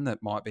run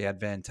that might be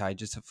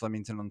advantageous at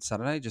Flemington on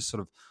Saturday, just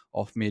sort of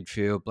off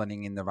midfield,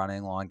 blending in the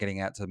running line,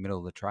 getting out to the middle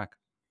of the track.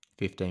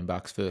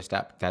 $15 first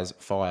up. Does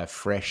fire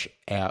fresh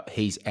out.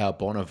 He's our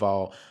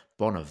Bonneville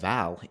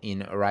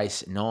in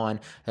race 9.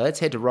 Let's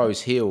head to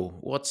Rose Hill.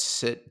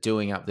 What's it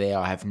doing up there?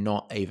 I have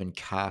not even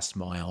cast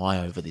my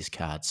eye over this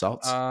card,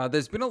 Salts.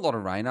 There's been a lot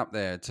of rain up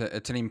there.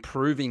 It's an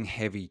improving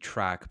heavy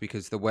track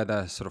because the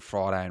weather sort of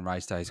Friday and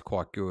race day is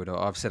quite good.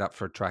 I've set up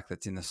for a track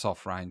that's in the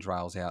soft range,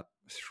 rails out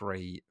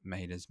 3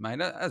 metres. Mate,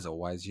 as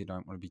always, you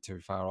don't want to be too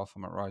far off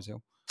them at Rose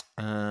Hill.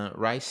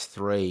 Race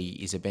 3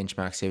 is a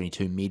benchmark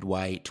 72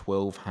 midway,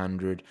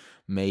 1,200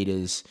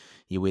 metres.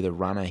 You're with a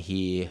runner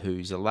here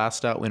who's a last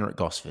start winner at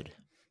Gosford.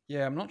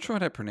 Yeah, I'm not sure how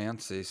to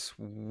pronounce this.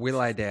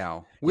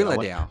 Willadow.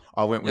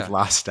 I went with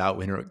last start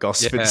winner at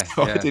Gosford,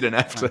 so I didn't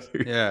have to.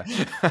 Yeah.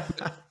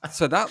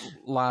 So that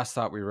last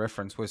start we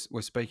referenced,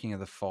 we're speaking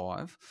of the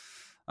 5.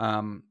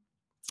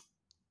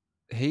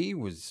 He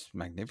was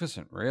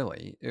magnificent,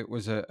 really. It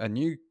was a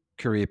new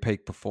career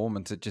peak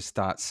performance at just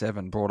start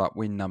 7, brought up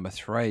win number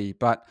 3,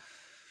 but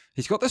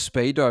he's got the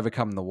speed to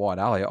overcome the wide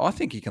alley. I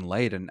think he can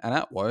lead, and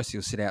at worst,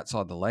 he'll sit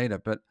outside the leader.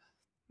 But,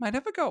 mate,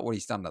 have a go at what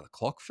he's done to the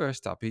clock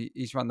first up.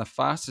 He's run the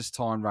fastest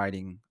time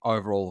rating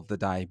overall of the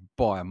day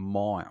by a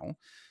mile.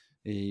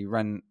 He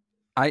ran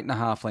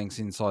 8.5 lengths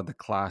inside the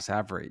class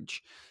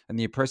average. And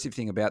the impressive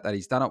thing about that,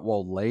 he's done it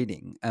while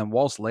leading, and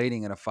whilst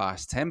leading at a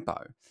fast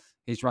tempo,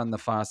 he's run the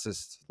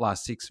fastest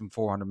last 6 and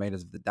 400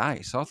 metres of the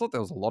day. So I thought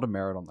there was a lot of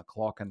merit on the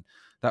clock, and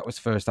that was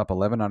first up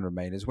 1,100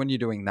 metres. When you're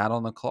doing that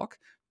on the clock,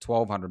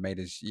 1,200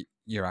 metres,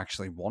 you're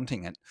actually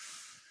wanting it.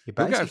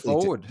 You'll go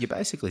forward. You're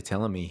basically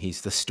telling me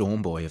he's the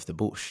Storm Boy of the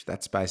bush.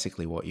 That's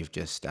basically what you've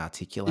just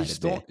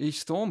articulated there. He's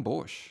Storm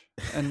Bush.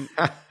 And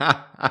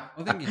I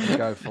think he can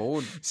go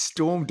forward.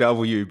 Storm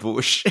W.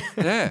 Bush.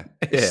 Yeah.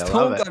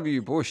 Storm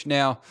W. Bush.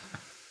 Now,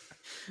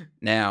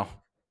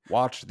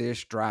 watch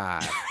this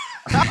drive.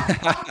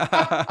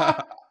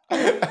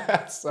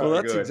 That's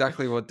that's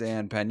exactly what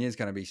Dan Pena is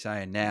going to be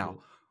saying now.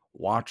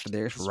 Watch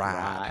this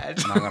ride.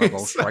 And I'm going to go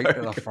straight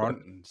to the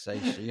front and say,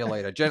 see you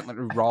later. Gently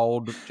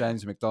rolled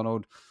James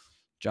McDonald,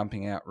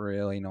 jumping out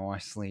really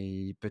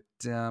nicely, but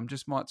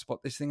just might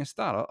spot this thing a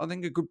start. I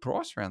think a good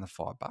price around the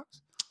 $5.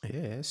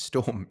 Yeah,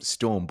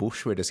 Storm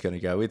Bush we're just going to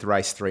go with.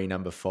 Race 3,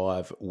 number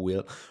 5,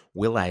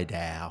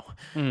 Willadow.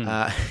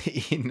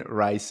 In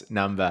race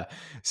number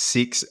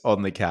 6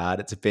 on the card,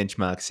 it's a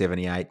benchmark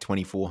 78,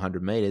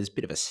 2,400 metres.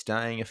 Bit of a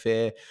staying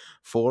affair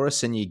for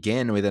us. And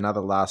again, with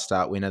another last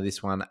start winner,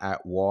 this one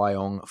at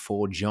Wyong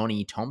for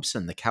Johnny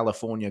Thompson, the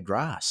California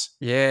Grass.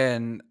 Yeah,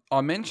 and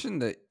I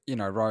mentioned that,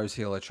 Rose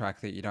Hill, a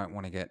track that you don't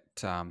want to get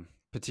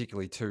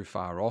particularly too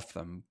far off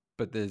them,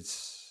 but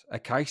there's a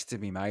case to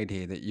be made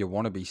here that you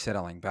want to be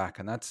settling back,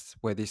 and that's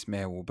where this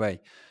mare will be.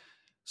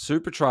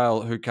 Super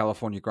Trail, who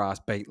California Grass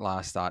beat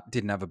last start,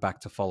 didn't have a back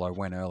to follow,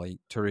 went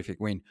early, terrific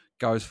win,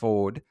 goes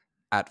forward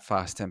at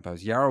fast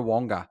tempos.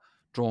 Yarrawonga,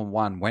 drawn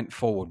 1, went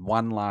forward,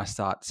 won last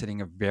start,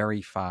 setting a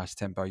very fast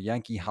tempo.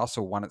 Yankee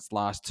Hustle won its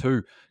last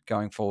 2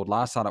 going forward.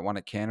 Last start it won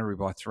at Canterbury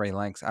by 3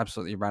 lengths,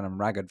 absolutely ran them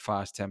ragged,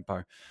 fast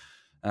tempo.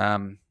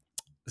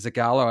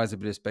 Zagalo has a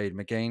bit of speed.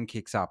 McGean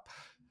kicks up.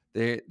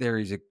 There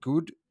is a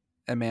good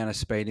amount of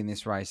speed in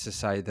this race to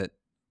say that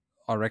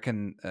I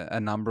reckon a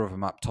number of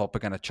them up top are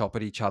going to chop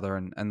at each other,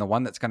 and the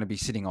one that's going to be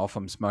sitting off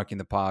them, smoking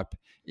the pipe,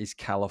 is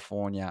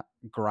California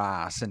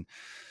Grass. And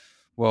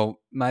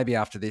Well, maybe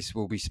after this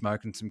we'll be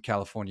smoking some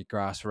California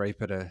grass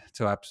reefer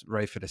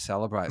to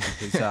celebrate,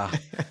 because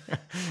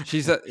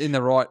she's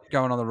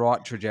going on the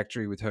right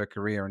trajectory with her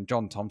career. And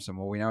John Thompson,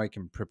 well, we know he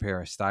can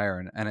prepare a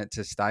stayer, and it's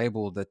a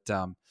stable that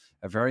are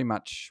very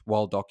much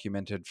well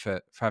documented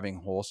for having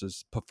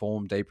horses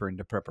perform deeper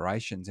into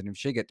preparations. And if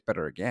she gets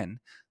better again,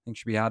 I think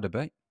she'll be hard to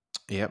beat.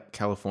 Yep,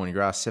 California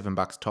grass,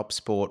 $7 top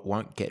sport.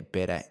 Won't get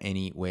better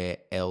anywhere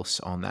else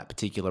on that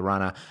particular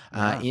runner.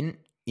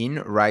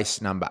 In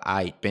race number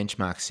 8,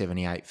 benchmark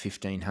 78,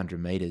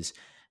 1,500 metres.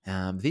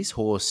 This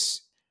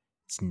horse's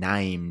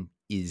name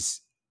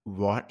is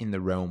right in the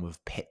realm of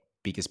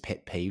biggest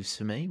pet peeves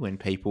for me, when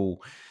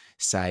people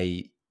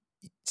say,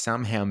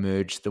 somehow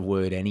merge the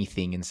word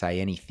anything and say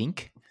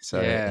anythink. So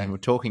and we're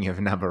talking of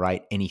number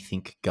 8,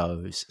 Anythink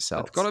Goes. So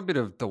it's got a bit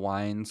of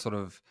Dwayne sort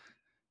of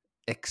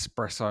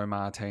espresso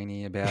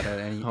martini about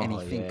it.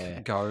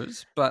 Anything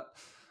goes. But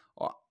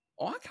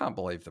I can't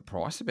believe the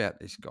price about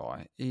this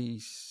guy.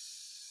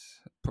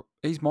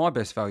 He's my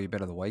best value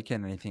bet of the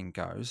weekend. Anything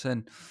goes.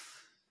 And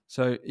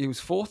so he was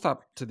fourth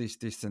up to this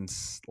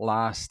distance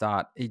last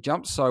start. He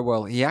jumped so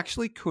well. He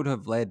actually could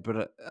have led,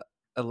 but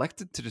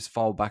elected to just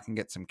fold back and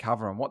get some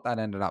cover. And what that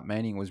ended up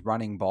meaning was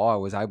running by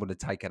was able to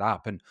take it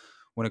up. And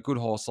when a good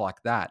horse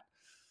like that,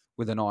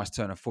 with a nice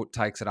turn of foot,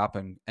 takes it up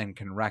and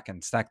can rack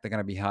and stack, they're going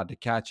to be hard to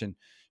catch. And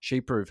she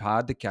proved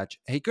hard to catch.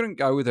 He couldn't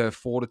go with her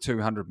 4 to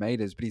 200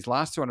 metres, but his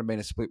last 200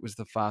 metre split was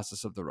the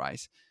fastest of the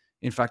race.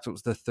 In fact, it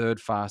was the third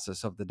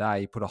fastest of the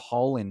day. He put a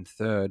hole in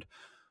third.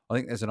 I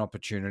think there's an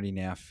opportunity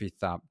now,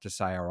 fifth up, to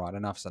say, all right,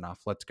 enough's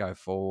enough. Let's go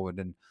forward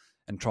and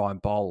try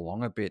and bowl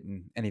along a bit.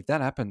 And if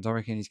that happens, I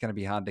reckon he's going to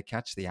be hard to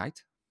catch, the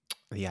 8.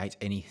 The 8,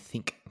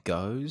 Anythink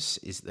Goes,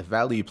 is the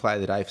value play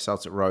of the day for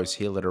Salts at Rose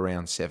Hill at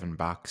around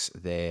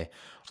 $7 there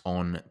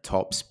on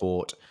Top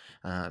Sport.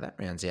 That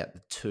rounds out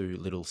the 2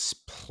 little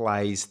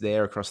plays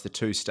there across the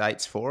 2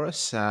 states for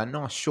us.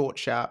 Nice, short,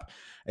 sharp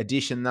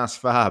edition thus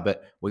far,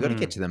 but we've got to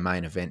get to the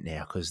main event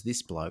now, because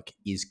this bloke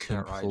is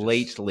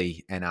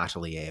completely and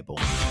utterly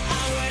airborne.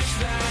 I wish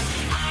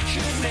that I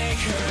could make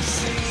her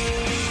see.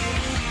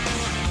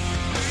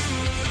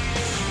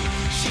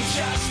 She's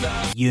just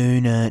the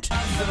unit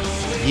of the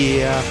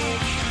year.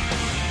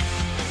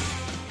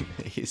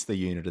 He's the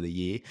unit of the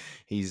year.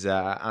 He's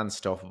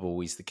unstoppable.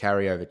 He's the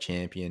carryover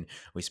champion.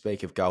 We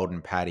speak of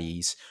Golden Paddy.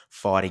 He's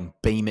fighting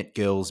Beam It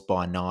girls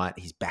by night.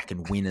 He's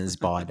backing winners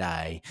by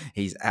day.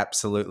 He's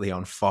absolutely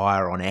on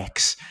fire on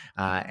X,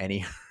 and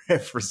he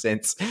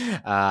represents.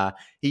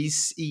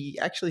 He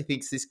actually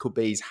thinks this could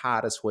be his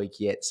hardest week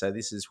yet. So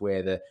this is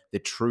where the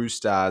true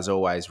stars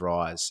always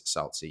rise,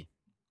 Saltsy.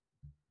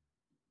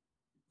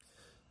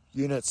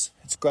 Units,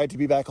 it's great to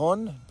be back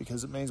on,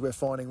 because it means we're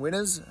finding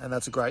winners, and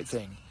that's a great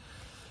thing.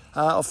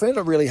 I found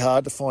it really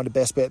hard to find a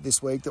best bet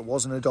this week that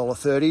wasn't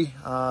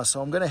 $1.30,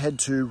 so I'm going to head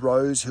to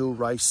Rose Hill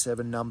Race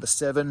 7, number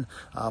 7,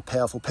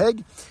 Powerful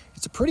Peg.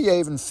 It's a pretty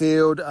even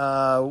field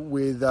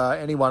with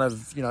any one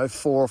of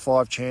 4 or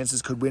 5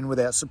 chances could win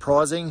without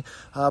surprising.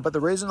 But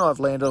the reason I've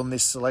landed on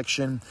this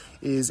selection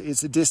is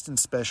it's a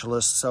distance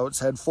specialist, so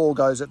it's had 4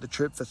 goes at the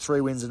trip for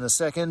 3 wins in a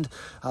second.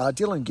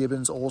 Dylan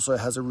Gibbons also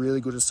has a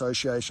really good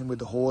association with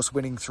the horse,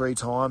 winning 3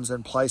 times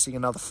and placing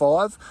another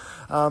 5.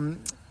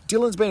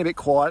 Dylan's been a bit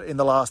quiet in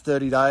the last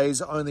 30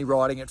 days, only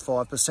riding at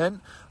 5%,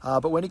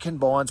 but when he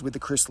combines with the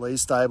Chris Lee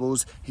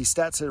stables, his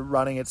stats are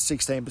running at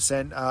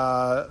 16%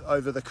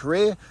 over the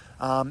career,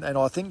 and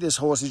I think this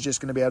horse is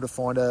just going to be able to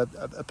find a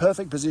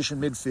perfect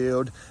position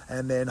midfield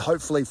and then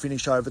hopefully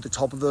finish over the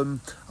top of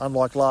them,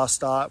 unlike last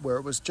start where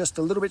it was just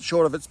a little bit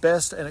short of its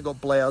best and it got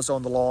bloused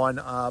on the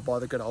line by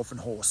the Godolphin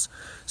horse.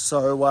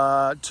 So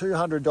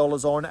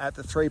 $200 on at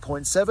the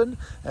 3.7,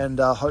 and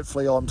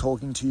hopefully I'm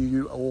talking to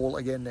you all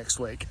again next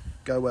week.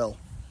 Go well.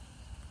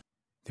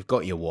 They've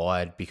got you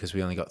wired because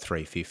we only got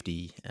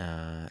 350,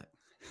 and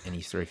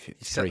he's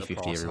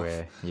 350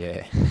 everywhere. Off.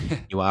 Yeah,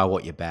 you are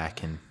what you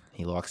back, and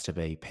he likes to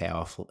be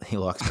powerful. He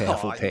likes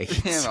powerful peg.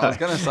 Yeah, so, I was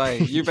going to say,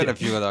 you've had a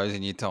few of those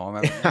in your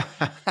time, haven't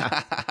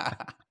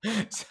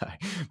you? So,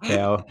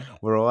 power.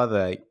 We're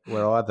either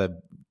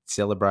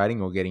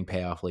celebrating or getting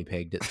powerfully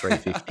pegged at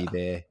 350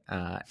 there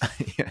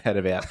at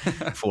about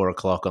 4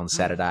 o'clock on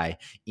Saturday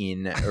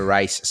in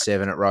race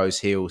 7 at Rose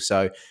Hill.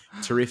 So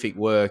terrific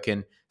work.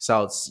 And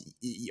so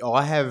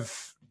I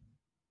have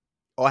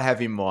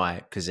in my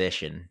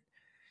possession,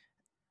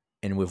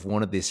 and we've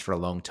wanted this for a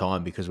long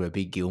time because we're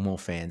big Gilmore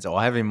fans,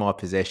 I have in my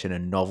possession a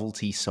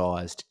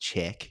novelty-sized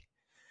check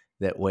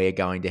that we're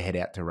going to head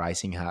out to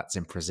Racing Hearts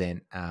and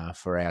present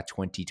for our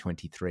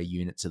 2023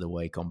 units of the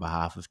week on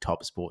behalf of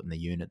Top Sport and the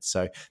units.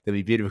 So there'll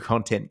be a bit of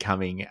content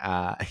coming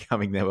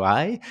their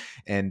way,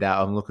 and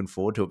I'm looking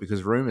forward to it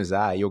because rumours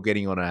are you're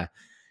going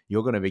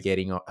to be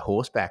getting on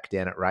horseback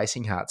down at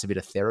Racing Hearts, a bit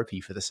of therapy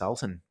for the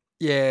Sultan.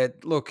 Yeah,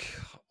 look,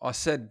 I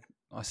said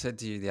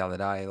to you the other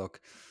day,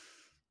 look,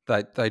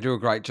 they do a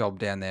great job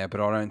down there,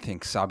 but I don't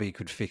think Subby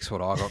could fix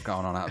what I got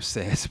going on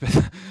upstairs. But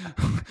a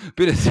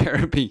bit of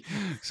therapy,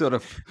 sort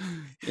of,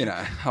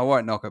 I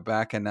won't knock it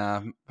back, and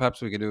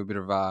perhaps we could do a bit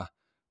of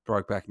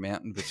Brokeback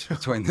Mountain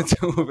between the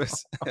two of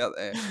us out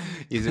there.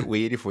 Is it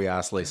weird if we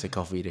ask Lisa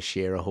Coffey to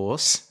share a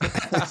horse?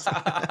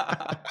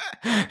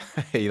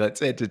 Hey, let's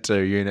head to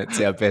 2 units,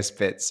 our best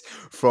bets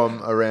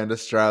from around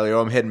Australia.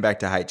 I'm heading back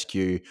to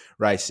HQ,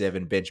 race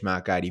 7,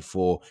 benchmark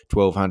 84,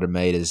 1,200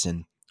 metres,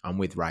 and I'm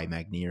with Ray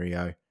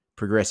Magnerio.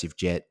 Progressive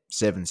Jet,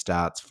 7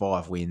 starts,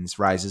 5 wins,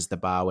 raises the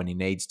bar when he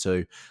needs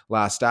to.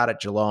 Last start at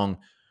Geelong,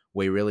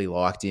 we really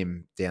liked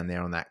him down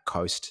there on that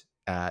coast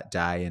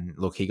day. And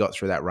look, he got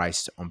through that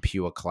race on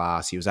pure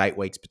class. He was 8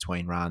 weeks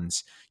between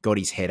runs, got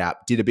his head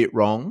up, did a bit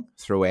wrong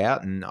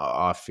throughout, and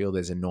I feel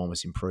there's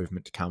enormous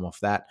improvement to come off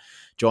that.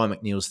 Jye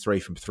McNeil's 3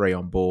 from 3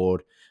 on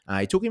board.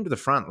 He took him to the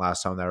front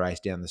last time they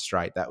raced down the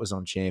straight. That was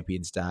on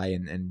Champions Day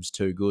and was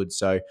too good.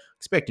 So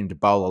expect him to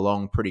bowl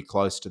along pretty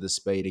close to the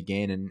speed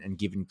again and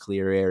give him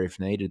clear air if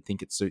needed.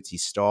 Think it suits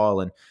his style.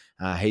 And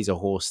he's a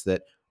horse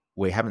that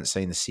we haven't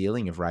seen the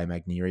ceiling of Ray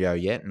Magnerio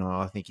yet, and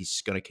I think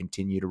he's going to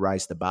continue to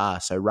raise the bar.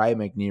 So Ray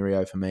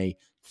Magnerio for me,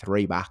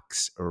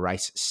 $3,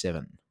 race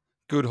 7.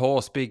 Good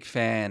horse, big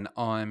fan.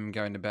 I'm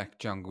going to back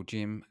Jungle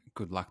Jim.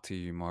 Good luck to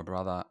you, my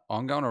brother.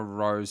 I'm going to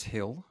Rose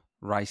Hill,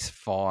 race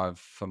 5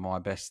 for my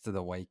best of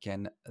the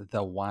weekend.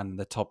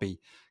 The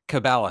toppy,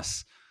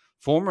 Caballas.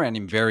 Form around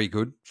him very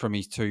good from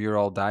his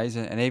 2-year-old days,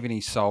 and even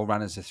his sole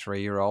run as a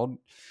 3-year-old.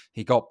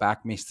 He got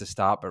back, missed the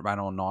start, but ran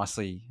on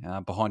nicely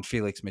behind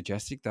Felix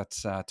Majestic.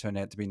 That's turned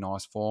out to be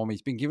nice form.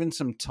 He's been given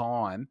some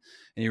time,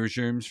 and he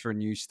resumes for a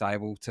new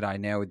stable today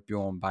now with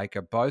Bjorn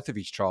Baker. Both of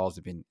his trials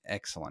have been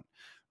excellent.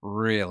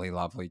 Really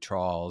lovely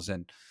trials.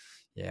 And,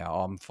 yeah,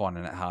 I'm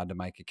finding it hard to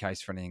make a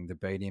case for anything to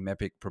beat him.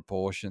 Epic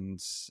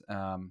Proportions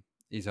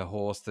is a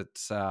horse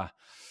that's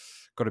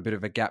got a bit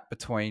of a gap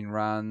between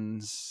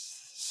runs.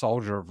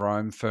 Soldier of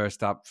Rome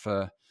first up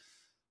for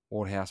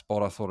Waterhouse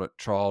Bot. I thought it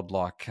trialled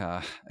like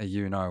a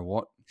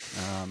you-know-what.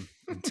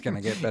 It's going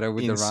to get better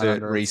with the run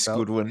under Reece the belt.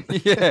 Goodwin.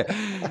 Yeah,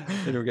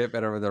 it'll get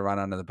better with the run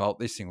under the belt.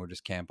 This thing will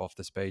just camp off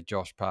the speed.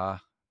 Josh Parr,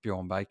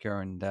 Bjorn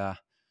Baker, and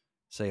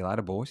see you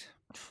later, boys.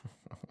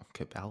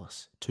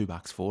 Caballas,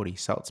 $2.40,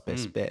 so it's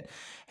best bet.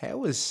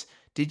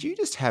 Did you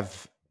just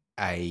have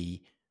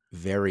a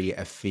very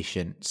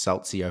efficient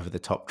Saltsy over the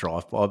top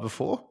drive-by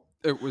before?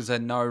 It was a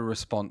no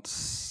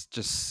response.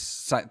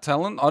 Just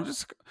telling. I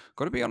just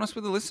got to be honest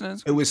with the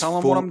listeners. It was tell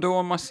them what I'm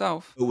doing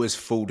myself. It was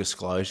full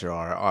disclosure.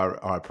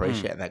 I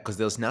appreciate that because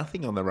there was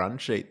nothing on the run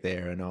sheet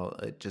there, and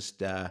it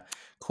just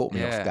caught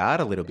me off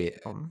guard a little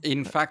bit.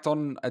 In fact,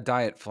 on a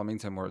day at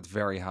Flemington where it's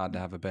very hard to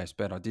have a best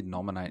bet, I did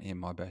nominate him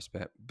my best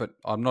bet, but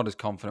I'm not as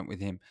confident with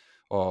him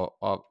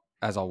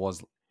as I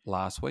was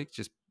last week.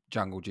 Just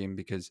Jungle Jim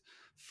because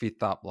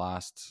 5th up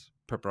last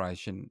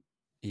preparation,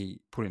 he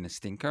put in a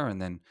stinker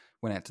and then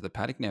went out to the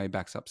paddock. Now he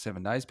backs up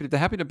 7 days. But if they're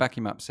happy to back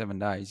him up 7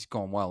 days, he's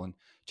gone well. And,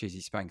 geez, he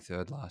spanked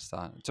 3rd last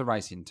start. It's a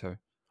race in 2.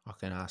 I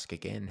can ask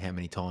again, how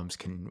many times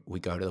can we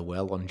go to the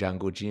well on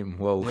Jungle Jim?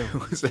 Well, Yeah,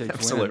 it was an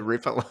absolute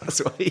ripper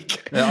last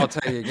week. Yeah, I'll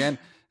tell you again,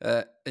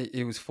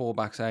 it was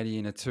 $4.80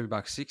 and a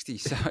 $2.60.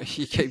 So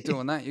you keep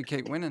doing that, you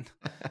keep winning.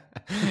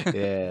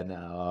 Yeah,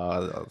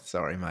 no,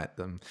 sorry, mate.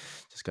 I'm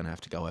just going to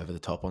have to go over the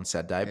top on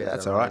Saturday, but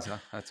that's all right.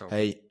 That's all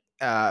right.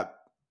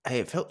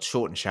 Hey, it felt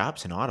short and sharp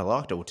tonight. I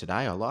liked it all today.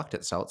 I liked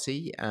it,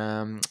 Saltsy.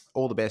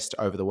 All the best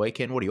over the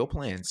weekend. What are your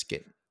plans?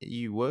 Are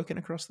you working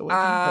across the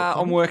weekend?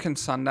 I'm working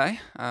Sunday,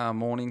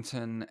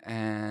 Mornington,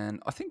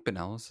 and I think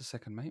Benella's the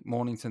second meet.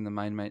 Mornington, the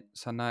main meet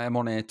Sunday. I'm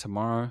on air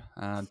tomorrow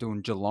doing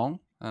Geelong.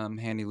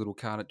 Handy little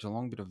card at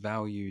Geelong, bit of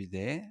value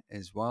there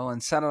as well.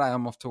 And Saturday,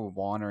 I'm off to a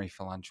winery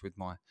for lunch with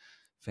my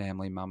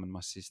family, mum and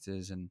my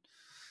sisters,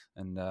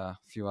 and a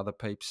few other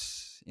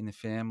peeps in the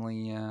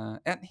family out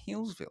in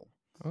Hillsville.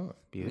 Oh,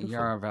 beautiful.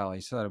 Yarra Valley.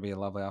 So that'll be a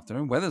lovely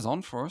afternoon. Weather's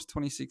on for us,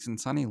 26 and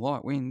sunny,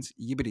 light winds,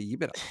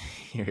 yibbity.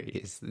 Here he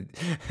is.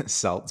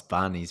 Salt's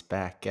bun is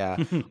back.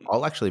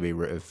 I'll actually be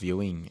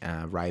reviewing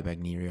Ray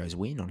Magnerio's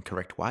win on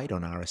Correct Weight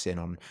on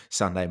RSN on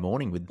Sunday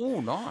morning with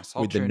nice.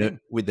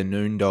 with the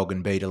Noon Dog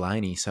and B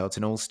Delaney. So it's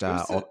an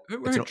all-star. Who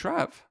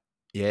Trav?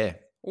 Yeah.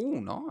 Oh,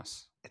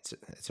 nice.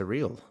 It's a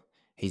real.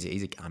 He's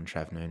a gun,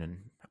 Trav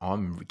Noonan.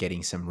 I'm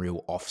getting some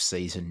real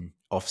off-season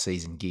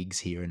gigs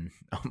here, and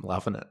I'm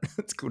loving it.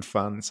 It's good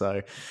fun.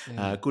 So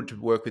good to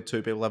work with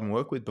two people I haven't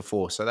worked with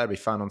before. So that'll be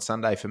fun on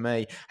Sunday for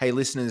me. Hey,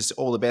 listeners,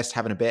 all the best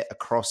having a bet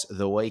across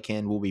the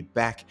weekend. We'll be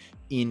back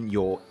in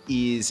your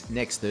ears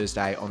next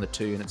Thursday on the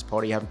 2 Units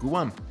Potty. Have a good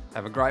one.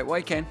 Have a great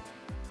weekend.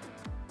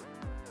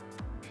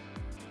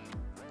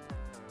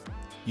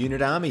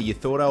 Unit Army, you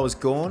thought I was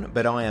gone,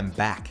 but I am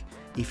back.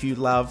 If you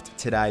loved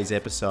today's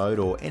episode,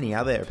 or any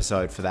other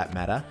episode for that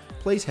matter,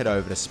 please head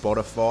over to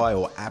Spotify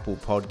or Apple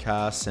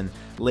Podcasts and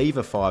leave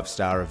a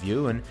 5-star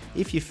review. And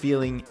if you're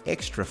feeling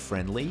extra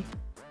friendly,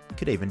 you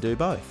could even do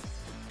both.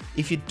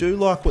 If you do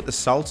like what the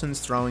Sultan's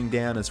throwing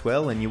down as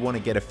well, and you want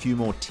to get a few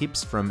more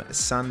tips from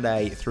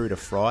Sunday through to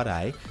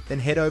Friday, then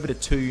head over to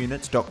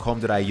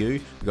 2units.com.au.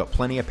 We've got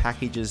plenty of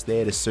packages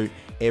there to suit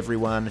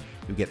everyone.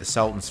 You'll get the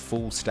Sultan's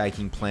full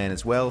staking plan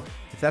as well.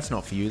 If that's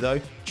not for you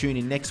though, tune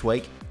in next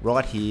week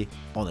right here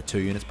on the 2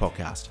 Units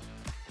Podcast.